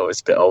there? He said,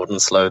 it's a bit old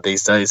and slow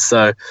these days.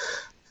 So,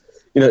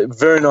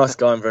 very nice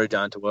guy and very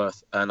down to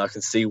earth. And I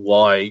can see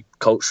why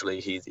culturally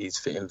he's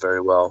fitting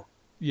very well,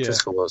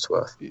 just for what it's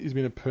worth. He's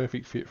been a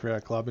perfect fit for our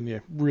club,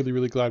 and really,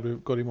 really glad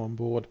we've got him on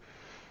board.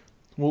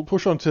 We'll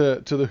push on to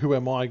the Who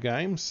Am I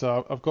game.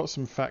 So I've got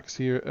some facts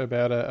here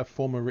about a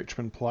former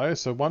Richmond player.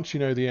 So once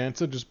you know the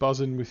answer, just buzz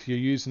in with your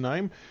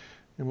username,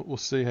 and we'll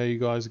see how you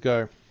guys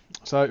go.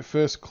 So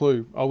first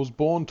clue, I was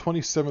born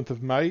 27th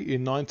of May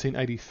in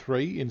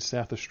 1983 in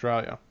South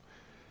Australia.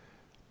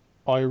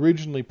 I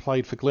originally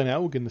played for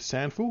Glenelg in the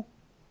Sandful.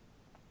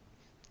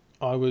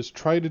 I was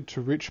traded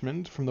to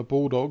Richmond from the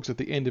Bulldogs at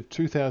the end of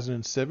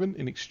 2007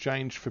 in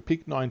exchange for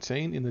pick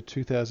 19 in the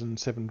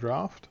 2007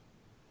 draft.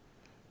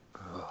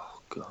 Oh,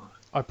 God.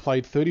 I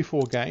played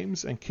 34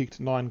 games and kicked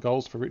 9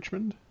 goals for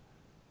Richmond.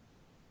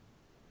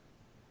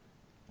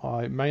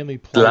 I mainly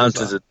played...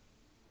 LoungeLizard.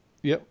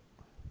 Yep.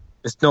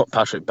 It's not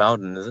Patrick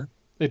Bowden, is it?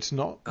 It's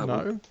not,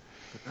 no.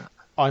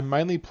 I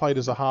mainly played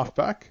as a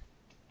halfback.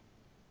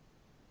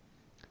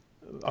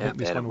 I think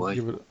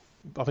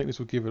this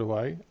will give it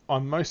away.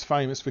 I'm most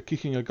famous for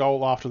kicking a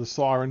goal after the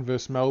siren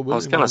versus Melbourne. I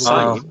was going to say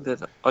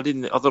that I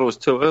thought it was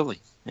too early.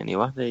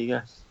 Anyway, there you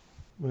go.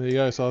 There you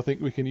go. So I think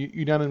we can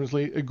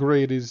unanimously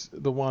agree it is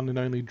the one and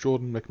only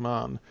Jordan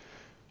McMahon.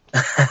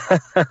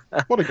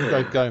 What a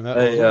great game that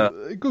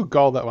was! A good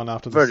goal that one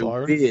after the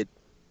siren. Weird.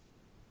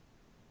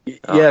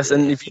 Yes,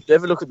 and if you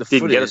ever look at the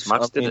didn't footage... get us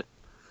much, did it?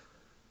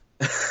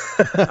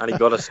 Only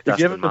got us just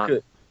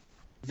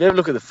if you ever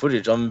look at the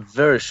footage, I'm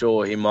very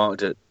sure he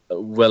marked it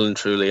well and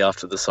truly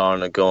after the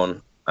siren had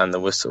gone and the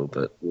whistle,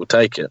 but we'll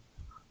take it.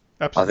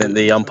 Absolutely. I think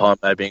the umpire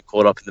may have been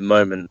caught up in the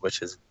moment,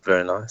 which is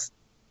very nice.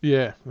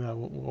 Yeah,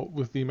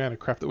 with the amount of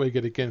crap that we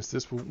get against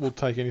us, we'll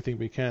take anything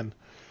we can.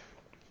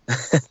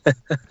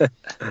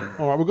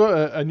 All right, we've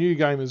got a new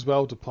game as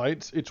well to play.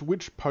 It's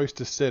which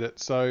poster said it.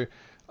 So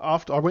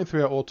after I went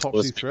through our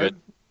autopsy thread,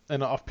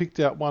 and I've picked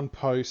out one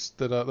post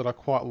that I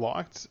quite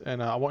liked,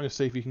 and I want you to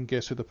see if you can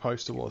guess who the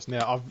poster was.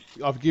 Now,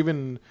 I've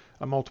given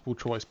a multiple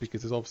choice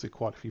because there's obviously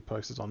quite a few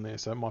posters on there,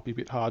 so it might be a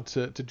bit hard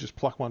to just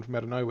pluck one from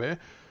out of nowhere.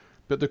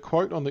 But the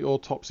quote on the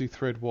autopsy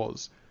thread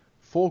was,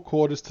 4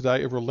 quarters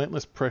today of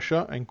relentless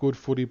pressure and good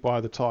footy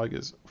by the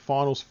Tigers.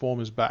 Finals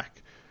form is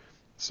back.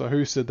 So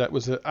who said that?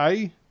 Was it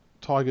A,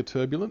 Tiger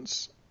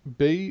Turbulence,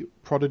 B,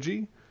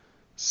 Prodigy,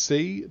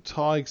 C,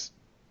 Tigers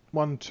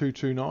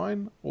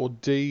 1229, or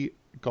D,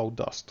 Gold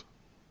Dust?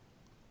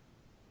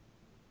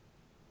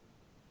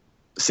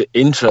 It's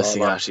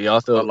interesting, actually. I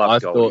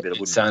thought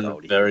it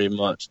sounded very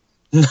much...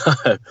 No,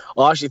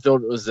 I actually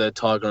thought it was a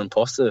Tiger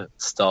Imposter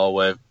style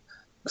wave,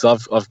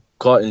 because I've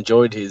quite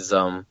enjoyed his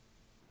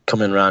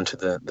coming around to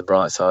the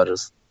bright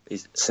siders.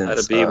 He's had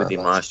a beer with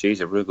him last year.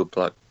 He's a real good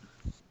bloke.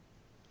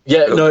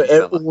 Yeah,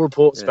 all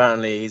reports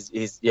apparently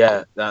he's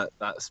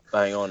that's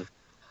bang on.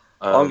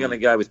 I'm going to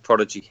go with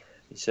Prodigy.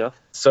 Yourself?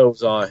 So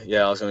was I.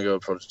 Yeah, I was going to go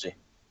with Prodigy.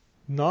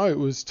 No, it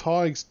was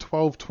Tigers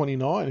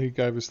 1229 who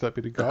gave us that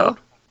bit of gold.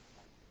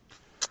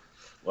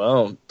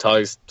 Well,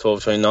 Tigers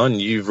 1229,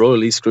 you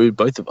royally screwed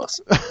both of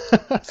us.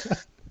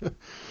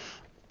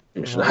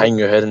 You should hang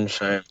your head in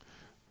shame.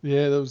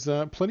 Yeah, there was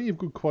plenty of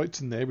good quotes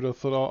in there, but I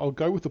thought I'll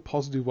go with the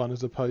positive one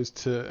as opposed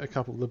to a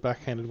couple of the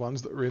backhanded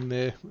ones that were in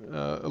there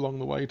along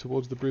the way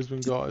towards the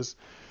Brisbane guys.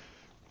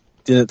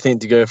 Didn't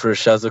think to go for a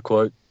Shazza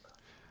quote.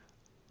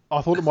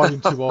 I thought it might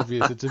have been too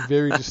obvious. It's a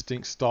very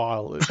distinct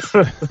style.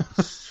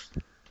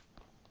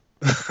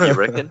 You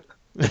reckon?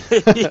 No,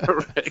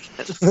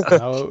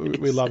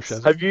 we love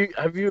Shazza.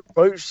 Have you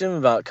approached him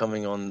about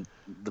coming on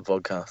the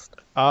podcast?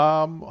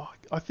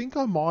 I think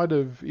I might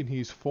have in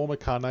his former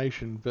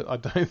carnation, but I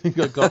don't think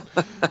I got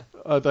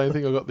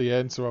the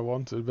answer I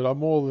wanted. But I'm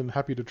more than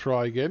happy to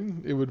try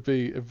again. It would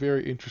be a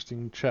very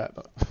interesting chat.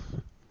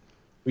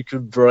 We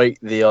could break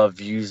the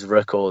views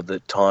record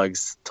that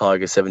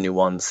Tiger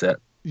 71 set.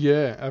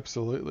 Yeah,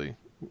 absolutely.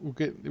 We'll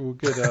get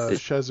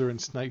Shazza and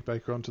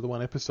Snakebaker onto the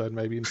one episode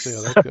maybe and see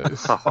how that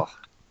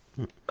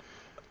goes.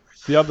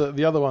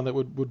 The other one that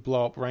would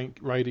blow up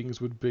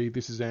ratings would be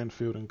This Is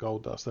Anfield and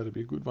Gold Dust. That'd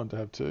be a good one to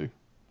have too.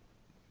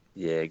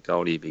 Yeah,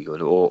 Goldie would be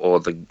good. Or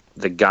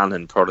the Gun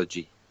and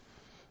Prodigy.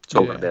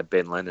 talking about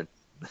Ben Lennon.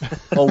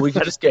 Or we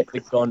could just get the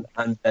Gon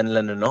and Ben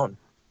Lennon on.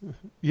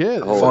 Yeah.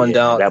 Find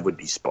out. That would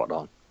be spot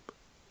on.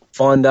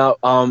 Find out,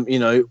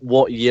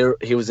 what year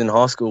he was in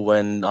high school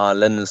when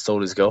Lennon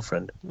stole his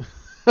girlfriend.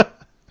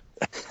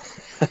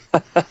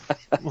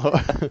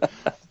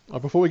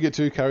 Before we get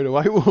too carried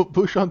away, we'll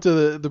push on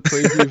to the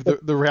preview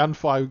of the round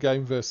 5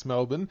 game versus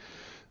Melbourne.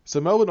 So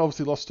Melbourne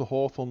obviously lost to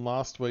Hawthorn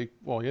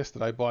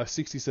yesterday, by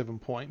 67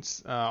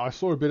 points. I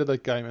saw a bit of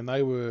that game and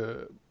they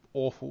were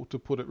awful, to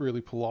put it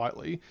really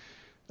politely.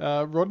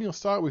 Rodney, I'll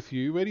start with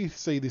you. Where do you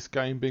see this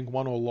game being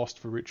won or lost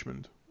for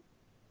Richmond?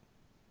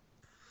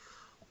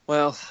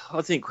 Well,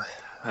 I think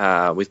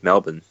with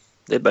Melbourne,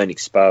 they've been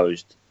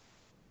exposed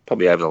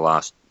probably over the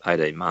last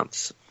 18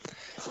 months.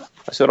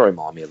 They sort of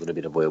remind me a little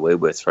bit of where we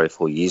were 3 or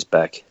 4 years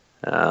back.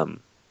 And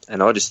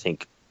I just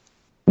think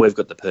we've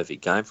got the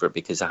perfect game for it,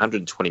 because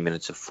 120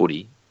 minutes of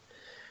footy,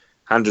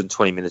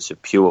 120 minutes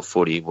of pure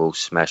footy will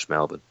smash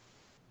Melbourne.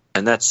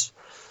 And that's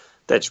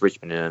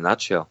Richmond in a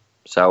nutshell.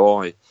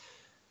 So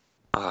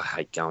I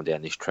hate going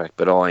down this track,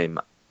 but I am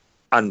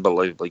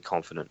unbelievably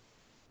confident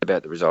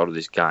about the result of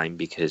this game,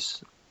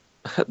 because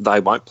they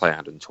won't play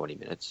 120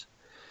 minutes.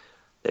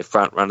 They're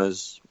front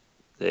runners.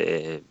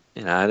 They're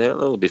a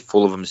little bit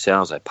full of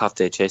themselves. They puffed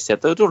their chest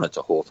out. They were doing it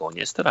to Hawthorn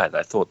yesterday.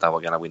 They thought they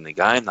were going to win the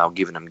game. They were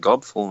giving them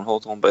gobful, and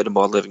Hawthorn beat them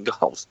by 11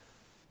 goals.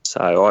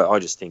 So I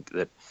just think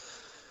that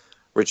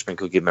Richmond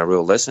could give them a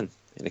real lesson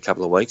in a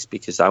couple of weeks,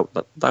 because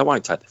they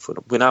won't take the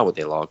foot. We know what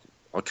they're like.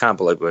 I can't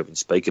believe we even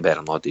speak about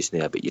them like this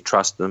now, but you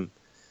trust them.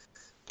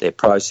 Their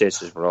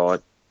process is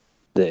right.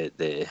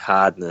 Their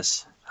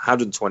hardness.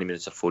 120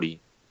 minutes of footy,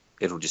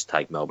 it'll just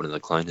take Melbourne and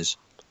the cleaners.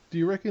 Do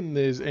you reckon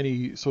there's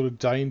any sort of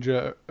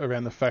danger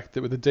around the fact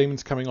that with the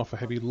Demons coming off a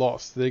heavy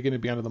loss, they're going to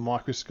be under the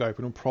microscope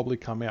and will probably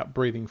come out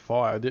breathing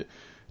fire? Do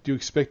you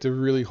expect a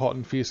really hot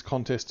and fierce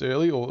contest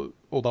early, or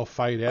they'll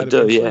fade out? I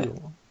do, yeah.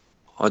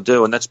 I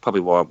do, and that's probably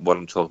what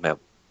I'm talking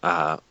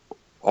about.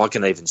 I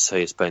can even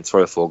see us being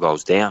 3 or 4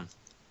 goals down,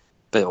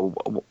 but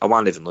I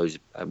won't even lose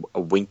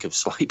a wink of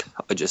sleep.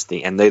 I just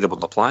think, and neither will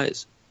the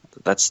players.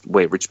 That's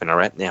where Richmond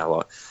are at now.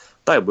 Like,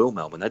 they will,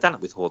 Melbourne. They've done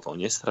it with Hawthorn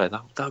yesterday.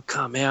 They'll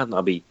come out and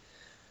they'll be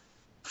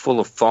full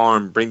of fire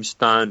and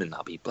brimstone, and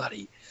they'll be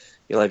bloody.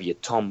 You'll have your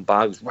Tom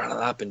Bugs running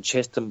up and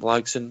chesting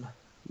blokes, and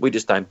we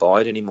just don't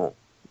buy it anymore.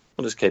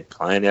 We'll just keep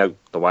playing out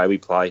the way we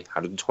play,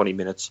 120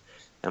 minutes,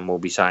 and we'll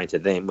be saying to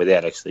them,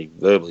 without actually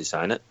verbally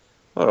saying it,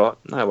 all right,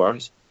 no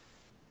worries.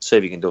 See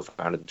if you can do it for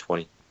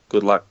 120.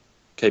 Good luck.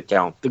 Keep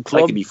going. The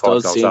club they could be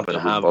 5 goals up and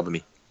it have, wouldn't bother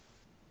me.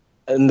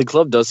 And the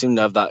club does seem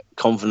to have that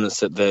confidence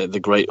that the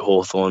great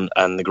Hawthorn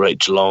and the great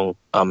Geelong,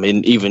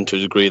 even to a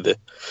degree the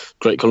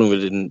great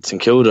Collingwood and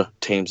St Kilda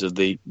teams of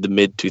the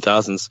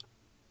mid-2000s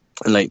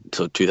and late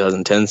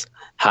 2010s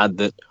had,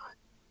 that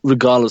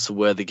regardless of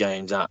where the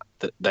game's at,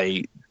 that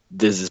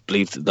there's this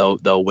belief that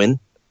they'll win.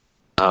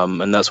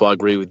 And that's why I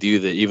agree with you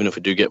that even if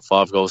we do get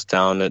 5 goals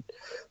down,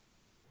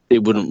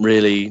 it wouldn't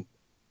really,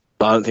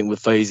 I don't think, would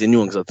faze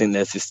anyone, because I think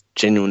there's this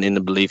genuine inner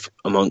belief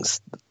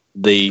amongst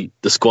the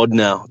squad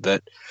now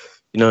that,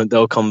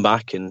 they'll come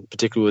back, and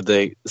particularly with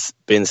they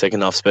being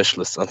second half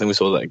specialists, I think we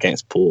saw that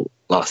against Port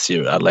last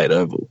year at Adelaide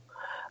Oval,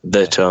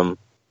 that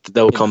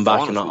they'll come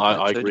back, and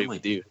I agree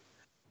with you.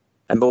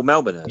 And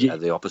Melbourne are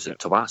the opposite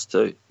to us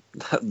too.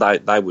 They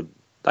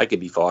could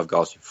be 5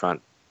 goals in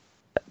front.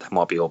 They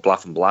might be all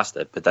bluff and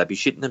bluster, but they'd be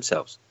shitting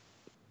themselves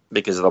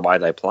because of the way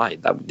they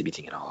played. They would be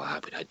thinking, I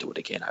hope we don't do it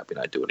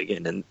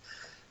again. And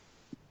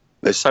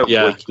they're so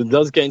weak. It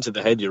does get into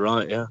the head, you're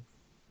right, yeah.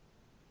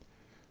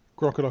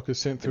 Crocodile has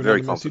sent through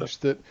another message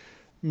that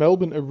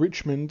Melbourne are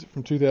Richmond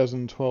from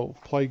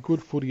 2012. Play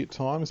good footy at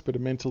times, but are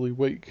mentally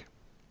weak.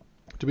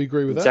 Do we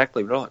agree with that?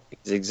 Exactly right.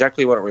 It's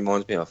exactly what it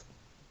reminds me of.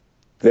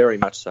 Very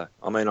much so.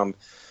 I mean,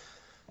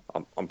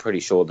 I'm pretty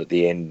sure that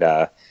the end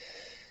of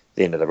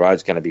the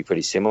road's going to be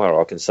pretty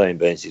similar. I can see him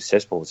being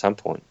successful at some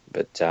point,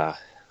 but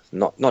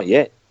not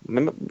yet.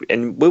 Remember,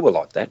 and we were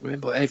like that.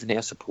 Remember, even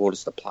our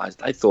supporters, the players,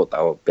 they thought they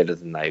were better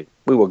than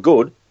we were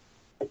good,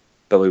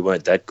 but we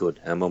weren't that good.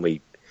 And when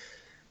we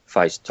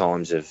faced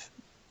times of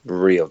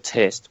real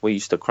test, we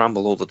used to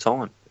crumble all the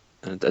time.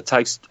 And it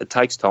takes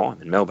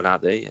time, and Melbourne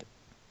aren't there yet.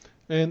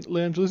 And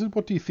LoungeLizard,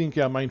 what do you think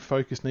our main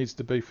focus needs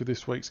to be for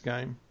this week's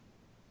game?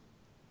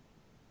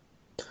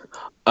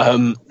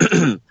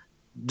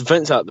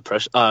 Defence out the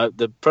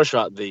pressure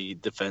out the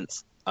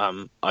defence,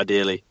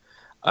 ideally.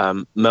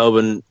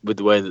 Melbourne, with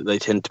the way that they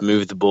tend to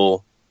move the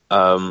ball,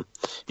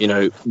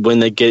 when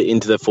they get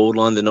into their forward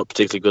line, they're not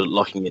particularly good at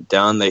locking it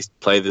down. They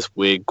play this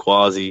weird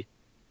quasi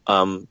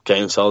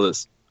game style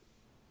that's,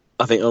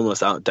 I think,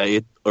 almost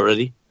outdated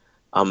already.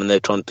 And they're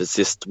trying to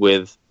persist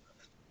with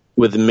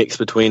the mix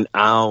between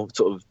our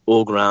sort of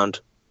all-round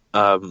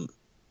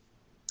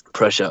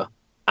pressure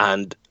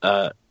and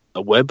a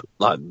web,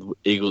 like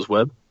Eagles'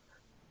 web.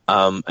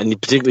 And you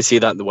particularly see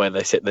that in the way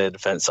they set their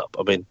defence up.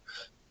 I mean,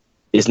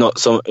 it's not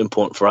so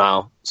important for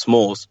our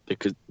smalls,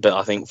 but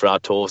I think for our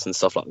talls and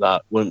stuff like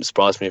that, wouldn't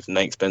surprise me if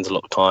Nate spends a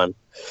lot of time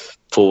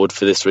forward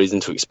for this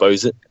reason, to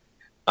expose it.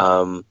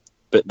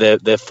 But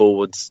their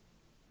forwards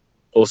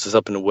also set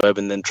up in the web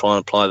and then try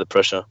and apply the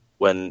pressure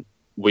when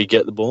we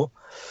get the ball.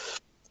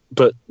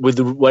 But with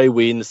the way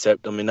we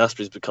intercept, I mean,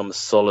 Asprey's become a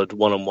solid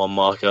one-on-one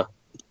marker.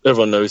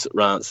 Everyone knows that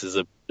Rance is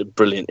a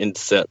brilliant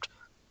intercept.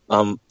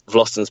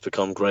 Vlosten's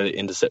become great at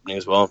intercepting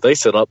as well. They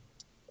set up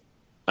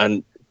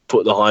and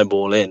put the high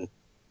ball in.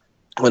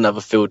 We'll have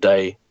a field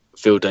day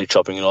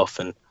chopping it off,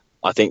 and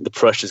I think the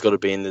pressure's got to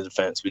be in the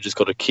defence. We just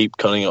got to keep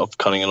cutting it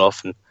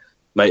off, and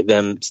make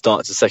them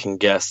start to second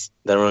guess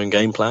their own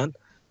game plan,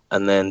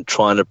 and then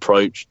try and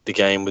approach the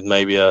game with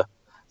maybe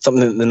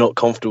something that they're not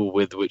comfortable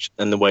with,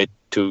 and the way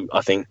to,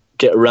 I think,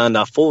 get around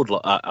our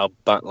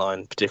back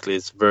line particularly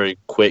is very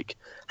quick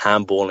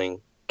handballing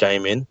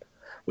game in,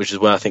 which is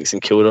where I think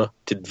St Kilda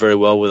did very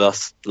well with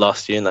us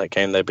last year in that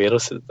game. They beat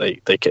us.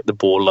 They kept the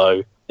ball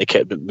low. They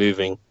kept it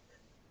moving.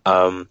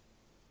 And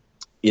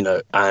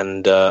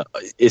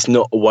it's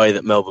not a way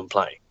that Melbourne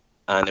play.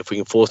 And if we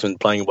can force them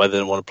playing a way they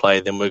don't want to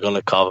play, then we're going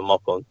to carve them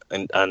up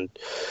and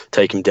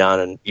take them down.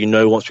 And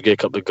once we get a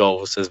couple of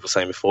goals, as we were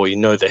saying before,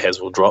 their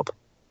heads will drop.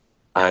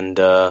 And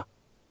I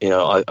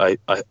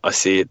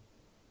see it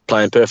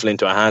playing perfectly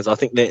into our hands. I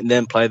think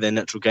them play their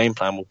natural game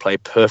plan will play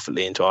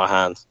perfectly into our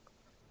hands.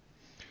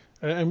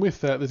 And with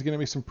that, there's going to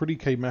be some pretty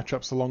key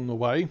matchups along the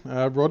way.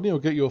 Rodney, I'll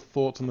get your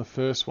thoughts on the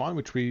first one,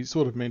 which we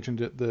sort of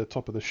mentioned at the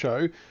top of the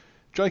show.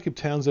 Jacob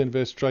Townsend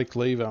versus Jake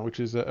Lever,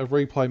 which is a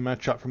replay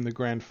matchup from the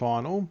grand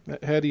final.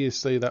 How do you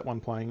see that one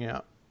playing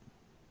out?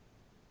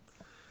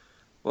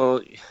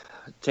 Well,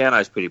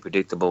 Towno's pretty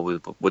predictable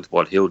with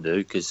what he'll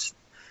do,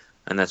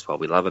 and that's what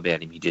we love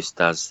about him. He just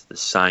does the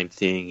same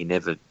thing. He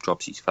never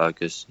drops his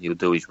focus. He'll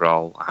do his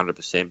role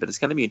 100%. But it's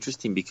going to be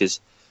interesting because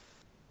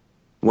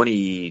when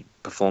he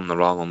performed the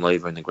role on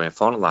Lever in the grand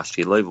final last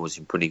year, Lever was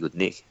in pretty good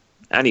nick.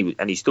 And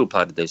he still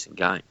played a decent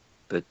game.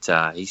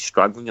 But he's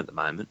struggling at the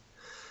moment.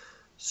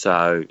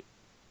 So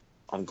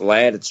I'm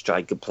glad it's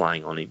Jacob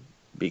playing on him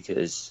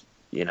because,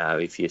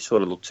 if you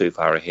sort of look too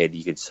far ahead,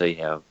 you could see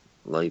how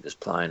Lever's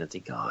playing and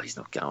think, he's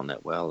not going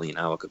that well.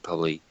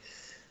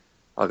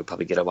 I could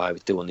probably get away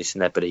with doing this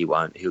and that, but he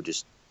won't. He'll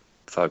just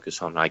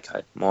focus on,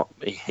 okay,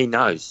 he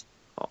knows.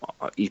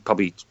 He's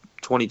probably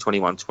 20,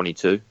 21,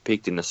 22,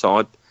 picked in the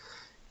side.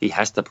 He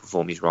has to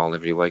perform his role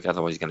every week,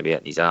 otherwise he's going to be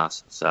out in his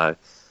arse. So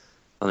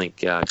I think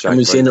Jacob... And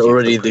we've seen it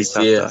already this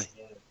year.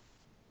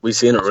 We've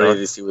seen it already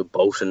this year with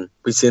Bolton.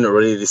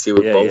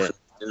 Bolton.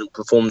 Didn't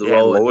perform the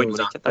role. Lloyd,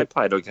 they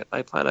played okay,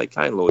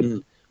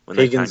 Lloyd, when Higgins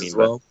they came in. As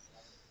well.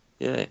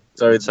 Yeah.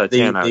 So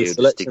the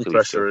selection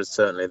pressure is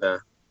certainly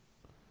there.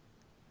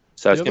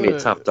 So it's going to be a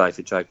tough day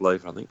for Jake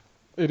Lever, I think.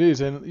 It is,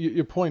 and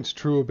your point's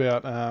true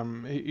about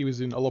he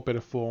was in a lot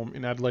better form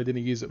in Adelaide than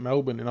he is at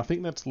Melbourne, and I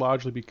think that's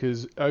largely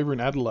because over in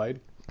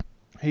Adelaide,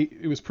 he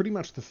was pretty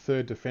much the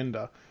third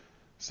defender,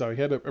 so he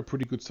had a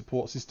pretty good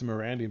support system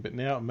around him, but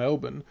now at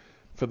Melbourne,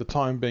 for the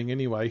time being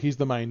anyway, he's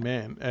the main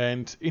man.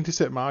 And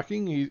intercept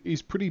marking,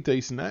 he's pretty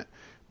decent at.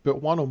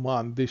 But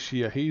one-on-one this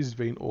year, he's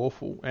been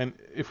awful. And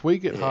if we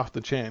get half the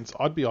chance,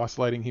 I'd be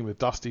isolating him with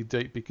Dusty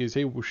deep because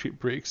he will shit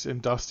bricks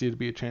and Dusty would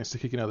be a chance to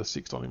kick another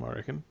 6 on him, I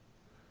reckon.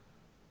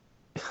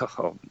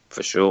 Oh,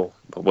 for sure.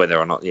 But whether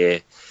or not,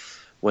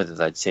 whether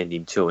they'd send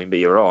him to him. But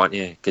you're right,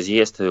 because he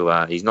has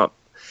to,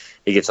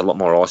 he gets a lot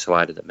more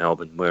isolated at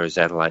Melbourne, whereas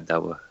Adelaide,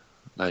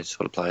 they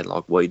sort of played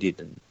like we did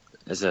and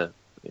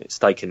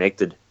stay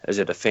connected as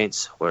a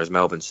defence, whereas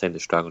Melbourne seemed to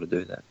struggle to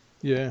do that.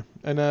 Yeah,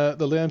 and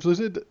the Lounge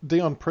Lizard,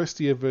 Dion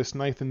Prestia versus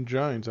Nathan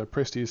Jones.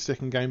 Prestia's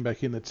second game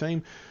back in the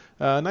team.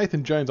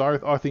 Nathan Jones,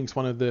 I think, is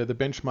one of the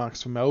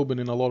benchmarks for Melbourne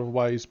in a lot of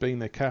ways, being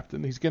their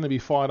captain. He's going to be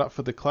fired up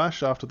for the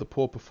clash after the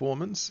poor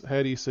performance.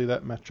 How do you see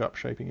that matchup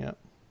shaping out?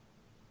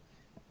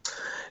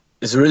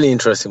 It's a really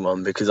interesting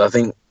one because I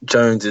think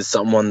Jones is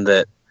someone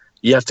that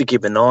you have to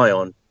keep an eye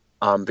on,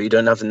 but you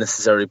don't have to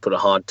necessarily put a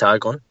hard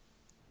tag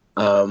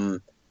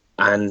on.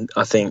 And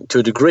I think to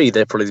a degree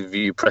they probably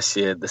view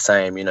Prestia the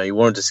same. You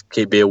want to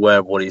just be aware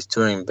of what he's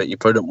doing, but you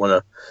probably don't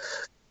want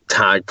to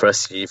tag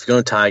Prestia. If you're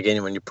going to tag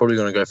anyone, you're probably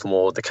going to go for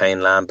more of the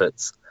Kane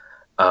Lamberts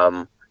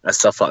and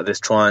stuff like this.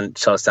 Try and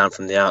shut us down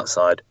from the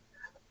outside,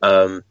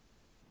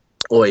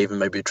 or even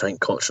maybe a Trent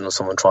Cotchin or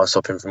someone try and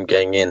stop him from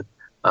getting in,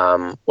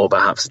 or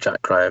perhaps a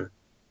Jack Graham,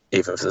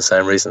 even for the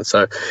same reason.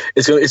 So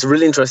it's a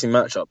really interesting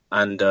matchup,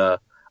 and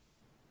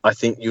I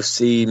think you'll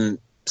see him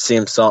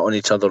start on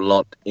each other a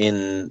lot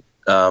in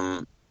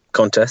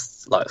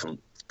contests, like some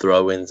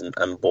throw-ins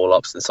and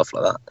ball-ups and stuff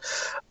like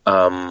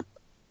that.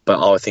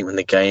 But I think when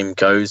the game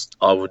goes,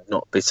 I would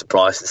not be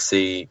surprised to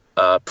see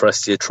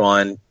Prestia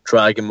try and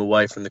drag him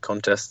away from the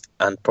contest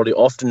and probably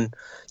often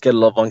get a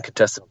lot of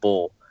uncontested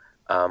ball.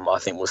 I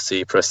think we'll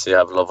see Prestia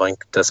have a lot of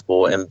uncontested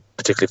ball, and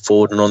particularly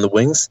forward and on the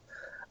wings.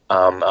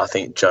 I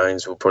think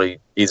Jones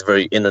he's a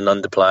very in and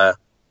under player,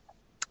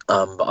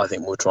 but I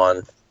think we'll try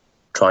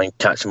and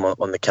catch him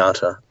on the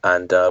counter,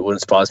 and it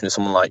wouldn't surprise me if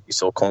someone like you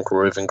saw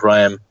Conqueror or even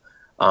Graham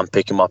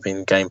pick him up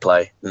in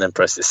gameplay and then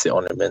press to sit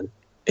on him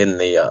in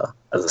the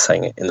as I was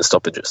saying, in the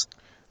stoppages.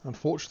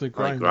 Unfortunately,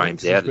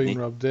 Graham's has been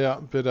rubbed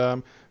out,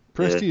 but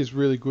Presti is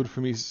really good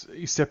from his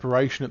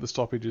separation at the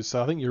stoppages,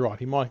 so I think you're right.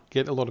 He might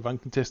get a lot of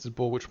uncontested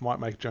ball, which might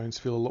make Jones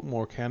feel a lot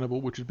more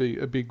accountable, which would be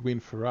a big win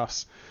for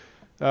us.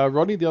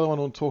 Rodney, the other one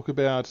I want to talk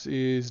about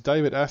is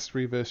David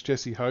Astbury versus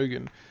Jesse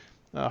Hogan.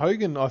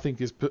 Hogan, I think,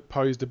 has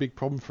posed a big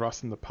problem for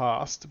us in the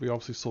past. We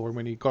obviously saw him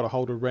when he got a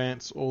hold of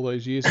Rance all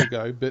those years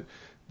ago, but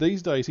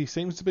these days he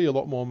seems to be a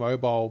lot more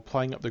mobile,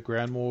 playing up the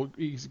ground more.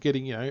 He's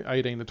getting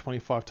 18 to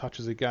 25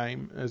 touches a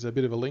game as a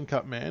bit of a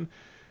link-up man.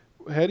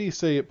 How do you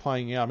see it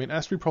playing out? I mean,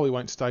 Astbury probably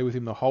won't stay with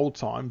him the whole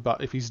time,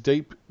 but if he's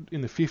deep in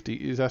the 50,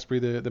 is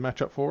Astbury the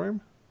matchup for him?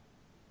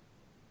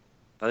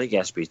 I think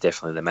Astbury's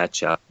definitely the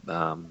matchup,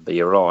 but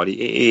you're right.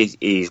 He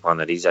is one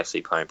that he's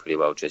actually playing pretty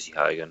well, Jesse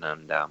Hogan,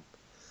 and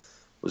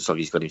looks like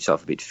he's got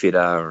himself a bit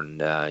fitter,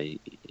 and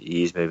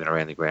he is moving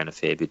around the ground a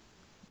fair bit.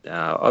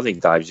 I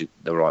think Dave's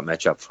the right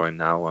matchup for him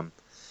now.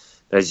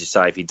 But as you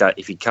say,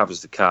 if he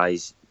covers the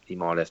Ks, he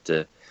might have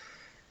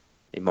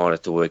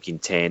to work in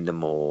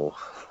tandem or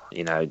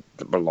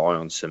rely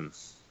on some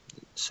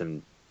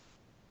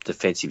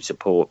defensive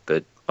support.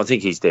 But I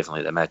think he's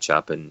definitely the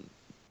matchup, and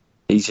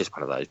he's just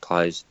one of those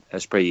players.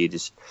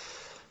 Astbury,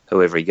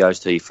 whoever he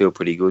goes to, you feel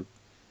pretty good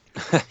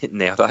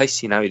nowadays.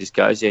 He just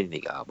goes there and you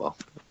think, oh well,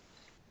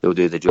 he'll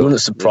do the job. It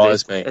wouldn't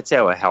surprise me. That's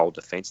our whole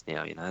defence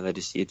now.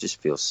 You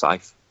just feel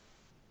safe.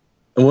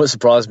 It wouldn't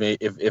surprise me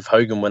if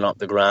Hogan went up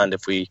the ground,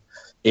 if we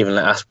even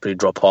let Astbury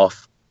drop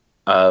off,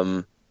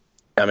 and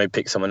maybe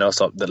pick someone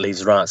else up that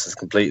leaves Rance as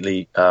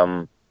completely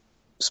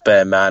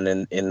spare man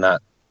in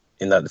that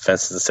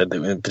defence, as I said,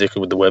 in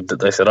particular with the web that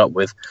they set up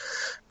with.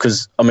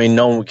 Because,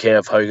 no one would care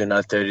if Hogan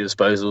had 30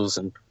 disposals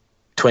and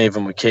 20 of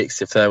them were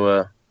kicks if they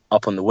were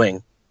up on the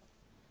wing.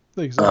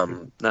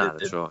 Exactly.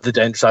 That's right. The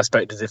dangerous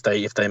aspect is if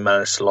they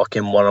manage to lock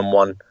in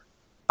one-on-one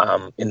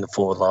in the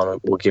forward line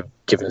or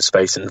give him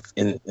space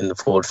in the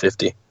forward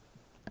 50.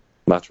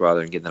 Much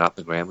rather than getting it up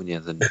the ground,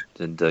 wouldn't you,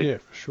 than deep. Yeah,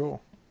 for sure.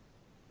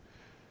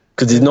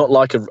 Because he's not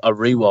like a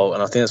Rewalt,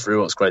 and I think that's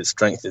Rewalt's great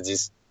strength, is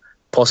he's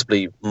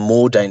possibly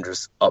more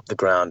dangerous up the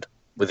ground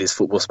with his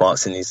football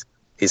smarts and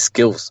his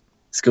skill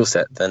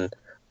set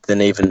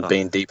than even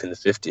being deep in the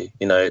 50.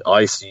 I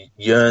used to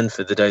yearn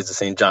for the days of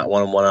seeing Jack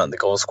one-on-one out in the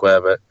goal square,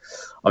 but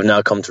I've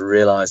now come to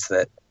realise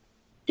that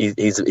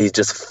he's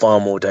just a far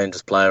more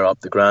dangerous player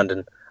up the ground,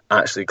 and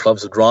actually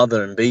clubs would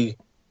rather him be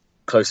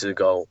closer to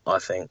goal, I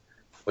think,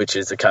 which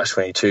is a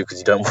catch-22 because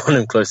you don't want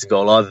him close to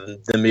goal either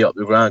than be up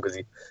the ground, because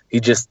he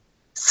just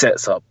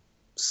sets up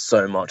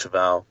so much of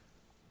our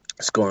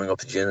scoring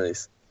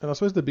opportunities. And I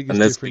suppose the biggest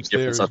difference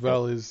there as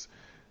well is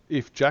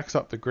if Jack's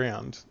up the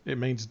ground, it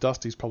means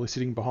Dusty's probably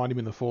sitting behind him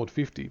in the forward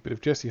 50. But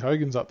if Jesse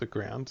Hogan's up the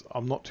ground,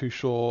 I'm not too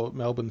sure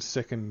Melbourne's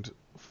second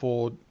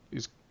forward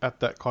is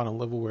at that kind of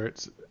level where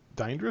it's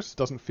dangerous. It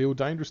doesn't feel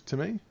dangerous to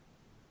me.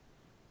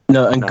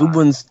 No, and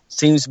Goodwin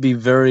seems to be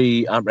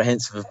very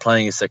apprehensive of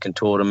playing a second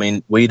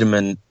forward.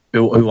 Wiedemann,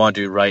 who I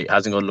do rate,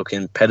 hasn't got a look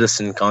in.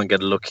 Pedersen can't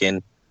get a look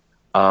in.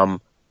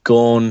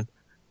 Gawn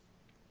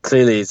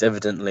clearly is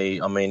evidently,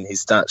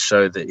 his stats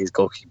show that his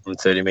goalkeeper from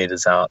 30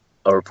 metres out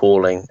are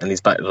appalling, and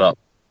he's backed it up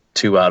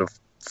 2 out of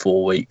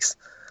 4 weeks.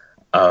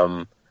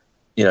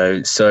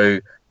 So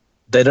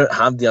they don't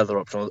have the other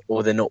option,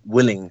 or they're not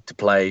willing to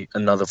play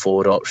another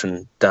forward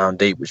option down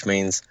deep, which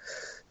means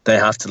they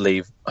have to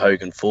leave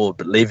Hogan forward.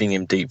 But leaving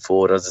him deep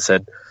forward, as I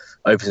said,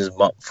 opens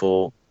him up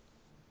for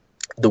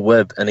the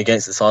web, and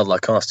against the side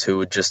like us, who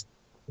are just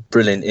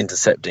brilliant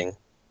intercepting,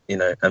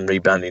 and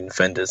rebounding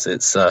defenders.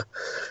 It's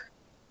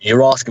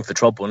you're asking for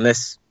trouble.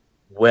 Unless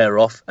we're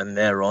off and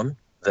they're on,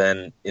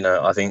 then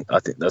I think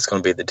that's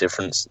going to be the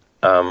difference,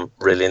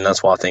 really, and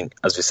that's why I think,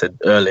 as we said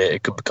earlier,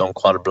 it could become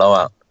quite a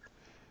blowout.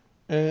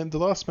 And the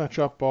last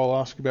matchup I'll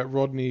ask about,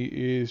 Rodney,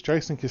 is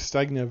Jason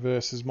Castagna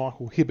versus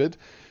Michael Hibberd.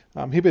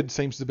 Hibberd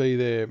seems to be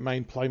their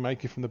main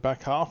playmaker from the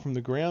back half, from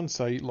the ground,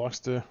 so he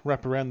likes to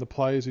wrap around the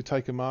players who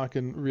take a mark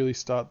and really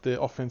start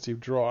their offensive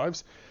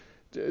drives.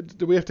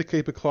 Do we have to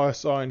keep a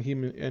close eye on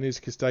him, and is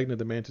Castagna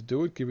the man to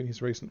do it, given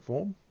his recent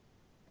form?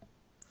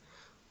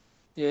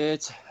 Yeah,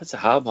 it's a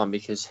hard one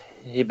because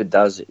Hibberd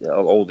does,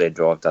 all their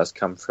drive does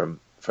come from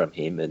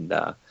him, and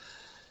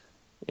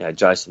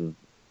Jason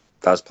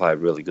does play a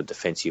really good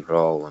defensive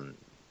role, and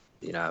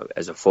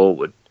as a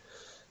forward,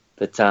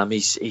 but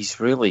he's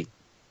really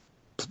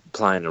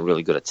playing a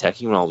really good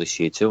attacking role this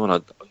year too,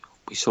 and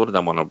we sort of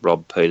don't want to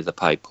rob Peter to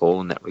pay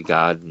Paul in that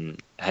regard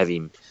and have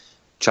him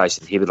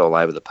chasing Hibberd all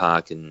over the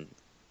park and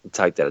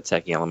take that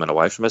attacking element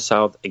away from us.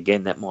 So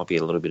again, that might be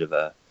a little bit of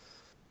a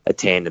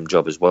tandem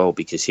job as well,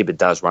 because Hibberd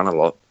does run a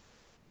lot,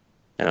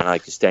 and I know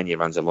Castagna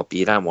runs a lot, but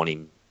you don't want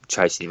him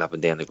chasing him up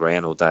and down the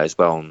ground all day as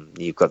well, and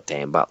you've got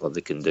Dan Butler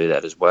that can do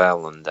that as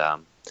well, and that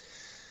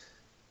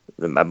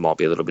might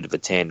be a little bit of a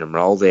tandem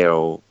role there,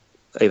 or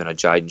even a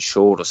Jaden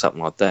Short or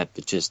something like that,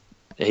 but just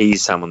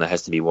he's someone that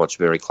has to be watched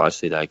very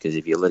closely though, because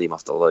if you let him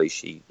off the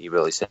leash, he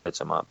really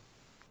sets him up.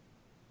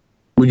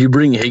 Would you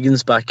bring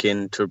Higgins back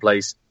in to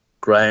replace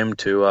Graham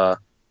to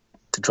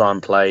try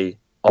and play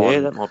on? Yeah,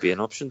 that might be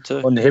an option too.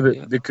 On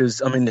Hibberd, because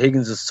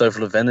Higgins is so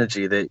full of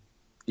energy that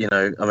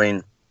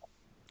Hibberd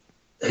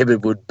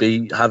would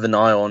have an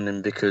eye on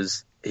him,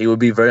 because he would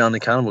be very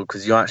unaccountable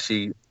because you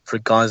actually, for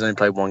guys who only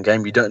played one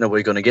game, you don't know what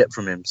you're going to get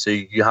from him. So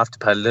you have to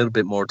pay a little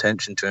bit more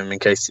attention to him in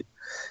case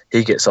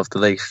he gets off the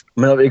leash.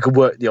 I mean, it could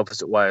work the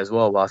opposite way as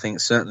well, but I think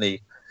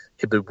certainly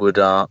Hibberd would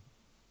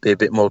be a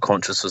bit more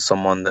conscious of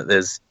someone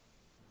that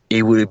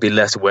he would be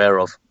less aware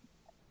of.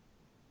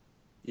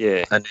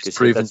 Yeah, and it's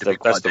proven to be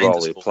quite that's the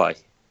role he'll play.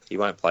 He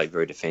won't play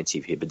very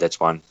defensive here, but that's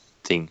one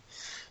thing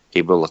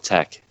he will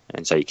attack,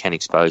 and so you can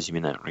expose him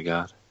in that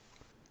regard.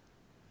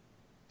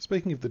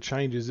 Speaking of the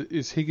changes,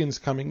 is Higgins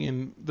coming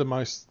in the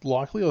most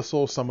likely? I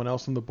saw someone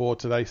else on the board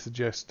today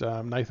suggest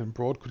Nathan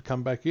Broad could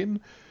come back in,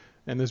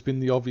 and there's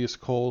been the obvious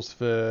calls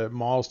for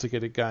Miles to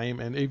get a game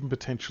and even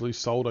potentially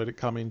Soldo to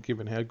come in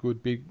given how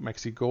good big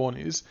Maxi Gawn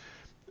is.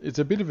 It's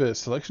a bit of a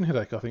selection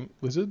headache, I think,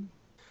 Lizard.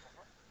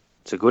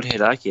 It's a good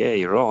headache, yeah,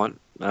 you're right.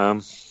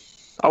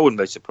 I wouldn't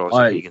be surprised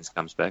if Higgins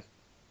comes back.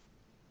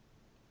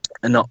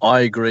 And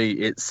I agree,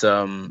 it's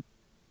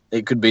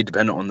it could be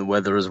dependent on the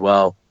weather as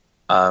well.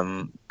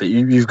 But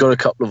you've got a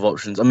couple of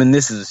options. I mean,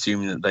 this is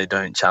assuming that they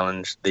don't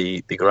challenge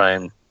the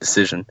Graham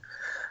decision,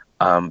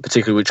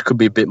 particularly, which could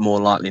be a bit more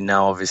likely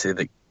now, obviously,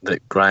 that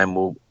Jack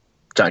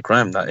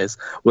Graham, that is,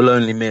 will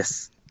only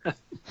miss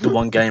the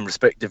one game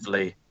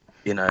respectively.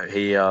 You know,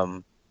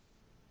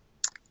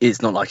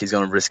 it's not like he's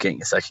going to risk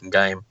getting a second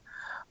game.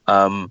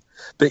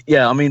 But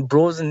yeah, I mean,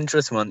 Broad's an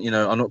interesting one. You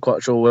know, I'm not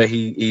quite sure where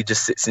he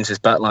just sits into his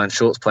backline.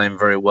 Short's playing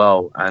very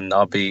well, and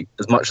I'll be,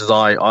 as much as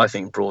I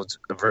think Broad's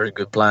a very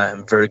good player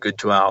and very good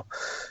to our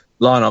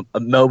lineup.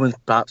 Melbourne's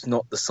perhaps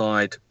not the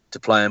side to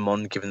play him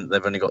on, given that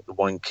they've only got the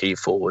one key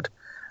forward,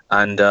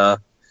 and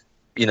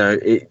you know,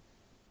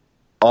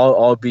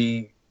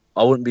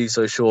 I wouldn't be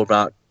so sure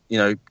about, you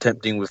know,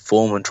 tempting with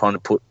form and trying to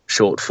put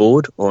Short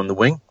forward or on the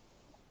wing,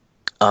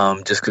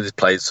 just because he's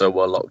played so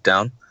well locked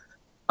down.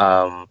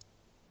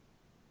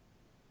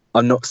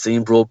 I've not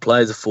seen Broad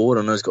play as a forward.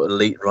 I know he's got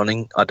elite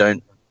running. I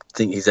don't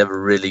think he's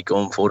ever really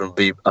gone forward and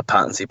be a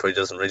pattern he probably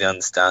doesn't really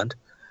understand.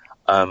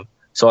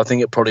 So I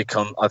think it probably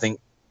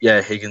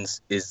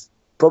Higgins is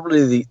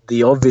probably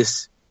the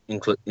obvious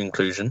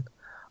inclusion.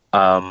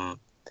 But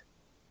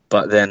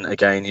then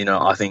again, you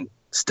know, I think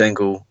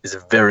Stengel is a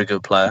very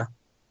good player.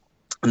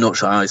 I'm not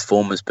sure how his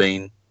form has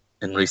been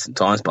in recent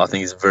times, but I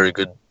think he's a very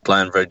good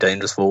player and very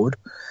dangerous forward.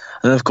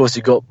 And then, of course,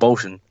 you've got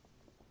Bolton,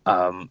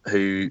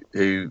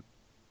 who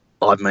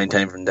I've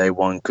maintained from day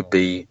one could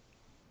be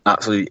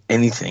absolutely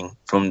anything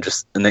from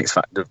just an X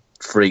Factor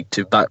freak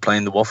to back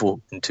playing the waffle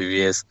in 2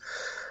 years.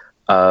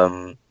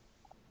 You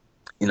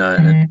know,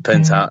 it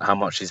depends how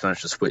much he's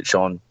managed to switch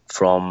on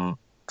from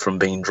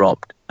being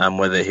dropped and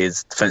whether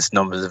his defensive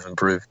numbers have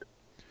improved.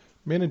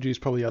 Menagy's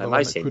probably the other they one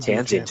may that send could be a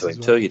Towns chance into as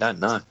him well. too, you don't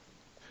know.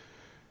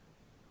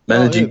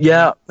 Menagy,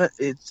 yeah,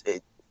 it's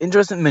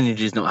interesting.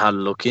 Menagy's not had a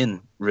look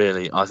in,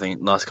 really, I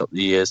think, last couple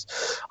of years.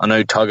 I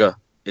know Tugger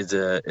is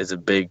a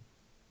big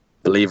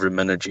believer in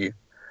Menagy,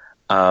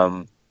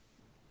 and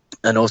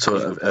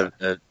also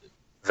a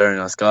very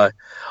nice guy.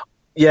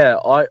 Yeah,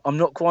 I'm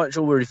not quite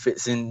sure where he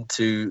fits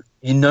into.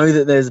 You know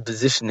that there's a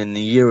position in a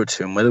year or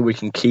two, and whether we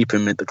can keep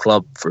him at the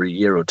club for a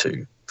year or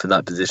two for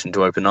that position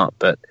to open up.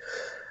 But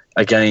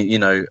again, you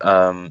know,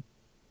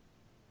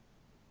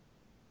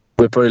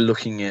 we're probably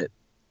looking at,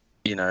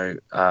 you know,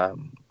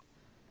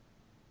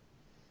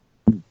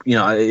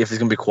 if it's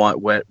going to be quite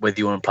wet, whether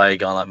you want to play a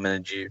guy like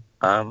Menagy,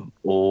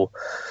 or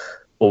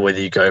whether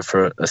you go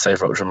for a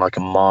safer option like a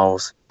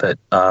Miles. But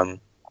I'm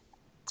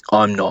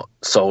not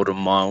sold on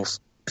Miles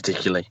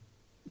particularly.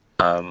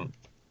 I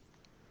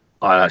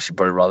actually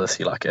probably rather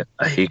see like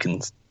a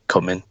Higgins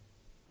come in.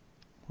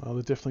 Well,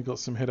 they've definitely got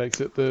some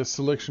headaches at the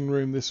selection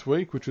room this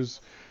week, which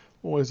is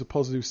always a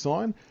positive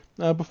sign.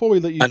 Before we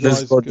let you and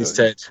guys as Rodney go,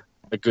 said,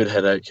 a good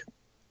headache.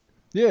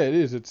 Yeah, it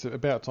is. It's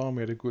about time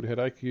we had a good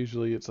headache.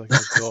 Usually it's like,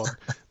 oh God,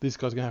 this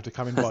guy's going to have to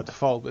come in by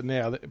default. But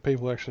now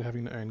people are actually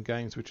having to earn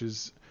games, which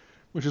is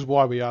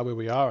why we are where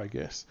we are, I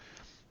guess.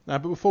 But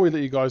before we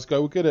let you guys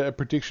go, we'll get a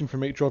prediction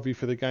from each of you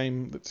for the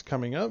game that's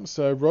coming up.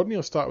 So, Rodney,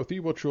 I'll start with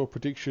you. What's your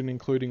prediction,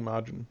 including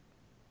margin?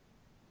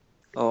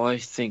 I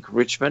think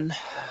Richmond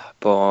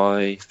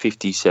by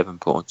 57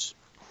 points.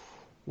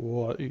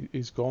 Well,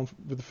 he's gone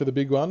for the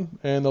big one.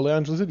 And the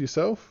Lounge Lizard,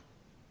 yourself?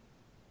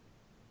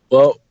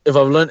 Well, if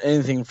I've learned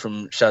anything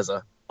from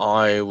Shazza,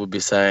 I would be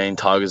saying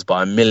Tigers by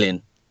 1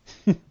 million.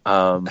 You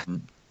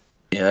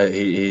know,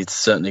 he's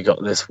certainly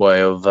got this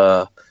way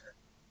of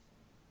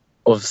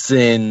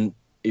seeing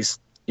his,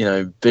 you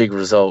know, big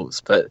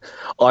results. But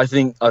I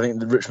think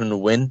the Richmond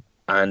will win,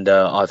 and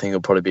I think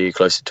it'll probably be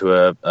closer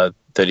to a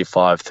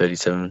 35,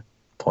 37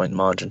 point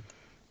margin.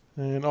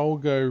 And I'll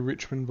go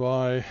Richmond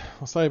by,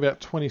 I'll say about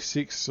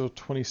 26 or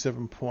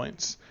 27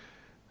 points.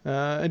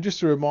 And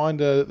just a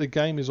reminder that the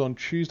game is on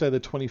Tuesday the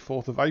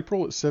 24th of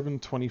April at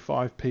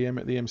 7:25 p.m.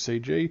 at the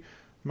MCG.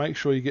 Make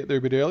sure you get there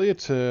a bit earlier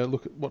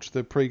to watch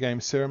the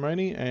pre-game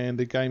ceremony, and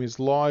the game is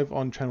live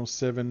on Channel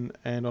 7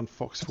 and on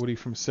Fox Footy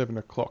from 7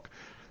 o'clock.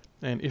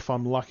 And if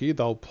I'm lucky,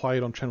 they'll play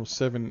it on Channel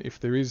 7 if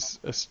there is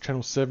a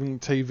Channel 7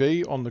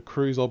 TV on the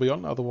cruise I'll be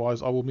on.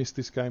 Otherwise, I will miss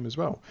this game as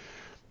well.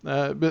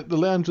 But the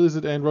Lounge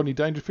Lizard and Rodney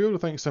Dangerfield,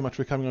 thanks so much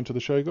for coming onto the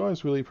show,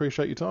 guys. Really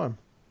appreciate your time.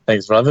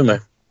 Thanks for having me.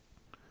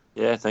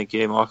 Yeah, thank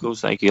you,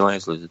 Michaels. Thank you,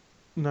 Lounge Lizard.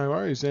 No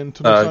worries. And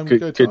till next time, good,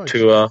 go good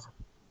Tigers.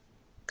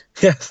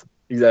 Yes,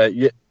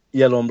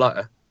 yellow and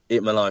black.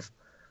 Eat my life.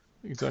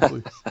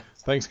 Exactly.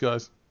 Thanks,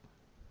 guys.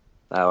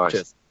 No worries.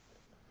 Cheers.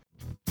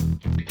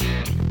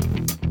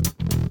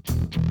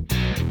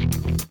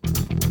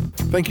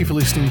 Thank you for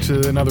listening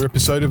to another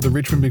episode of the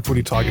Richmond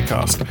BigFooty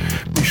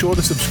Tigercast. Be sure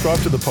to subscribe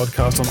to the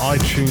podcast on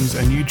iTunes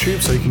and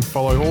YouTube so you can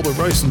follow all the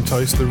roast and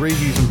toast, the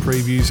reviews and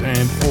previews,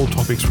 and all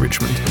topics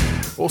Richmond.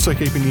 Also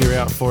keep an ear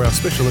out for our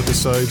special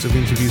episodes of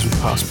interviews with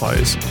past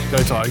players. Go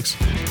Tigers.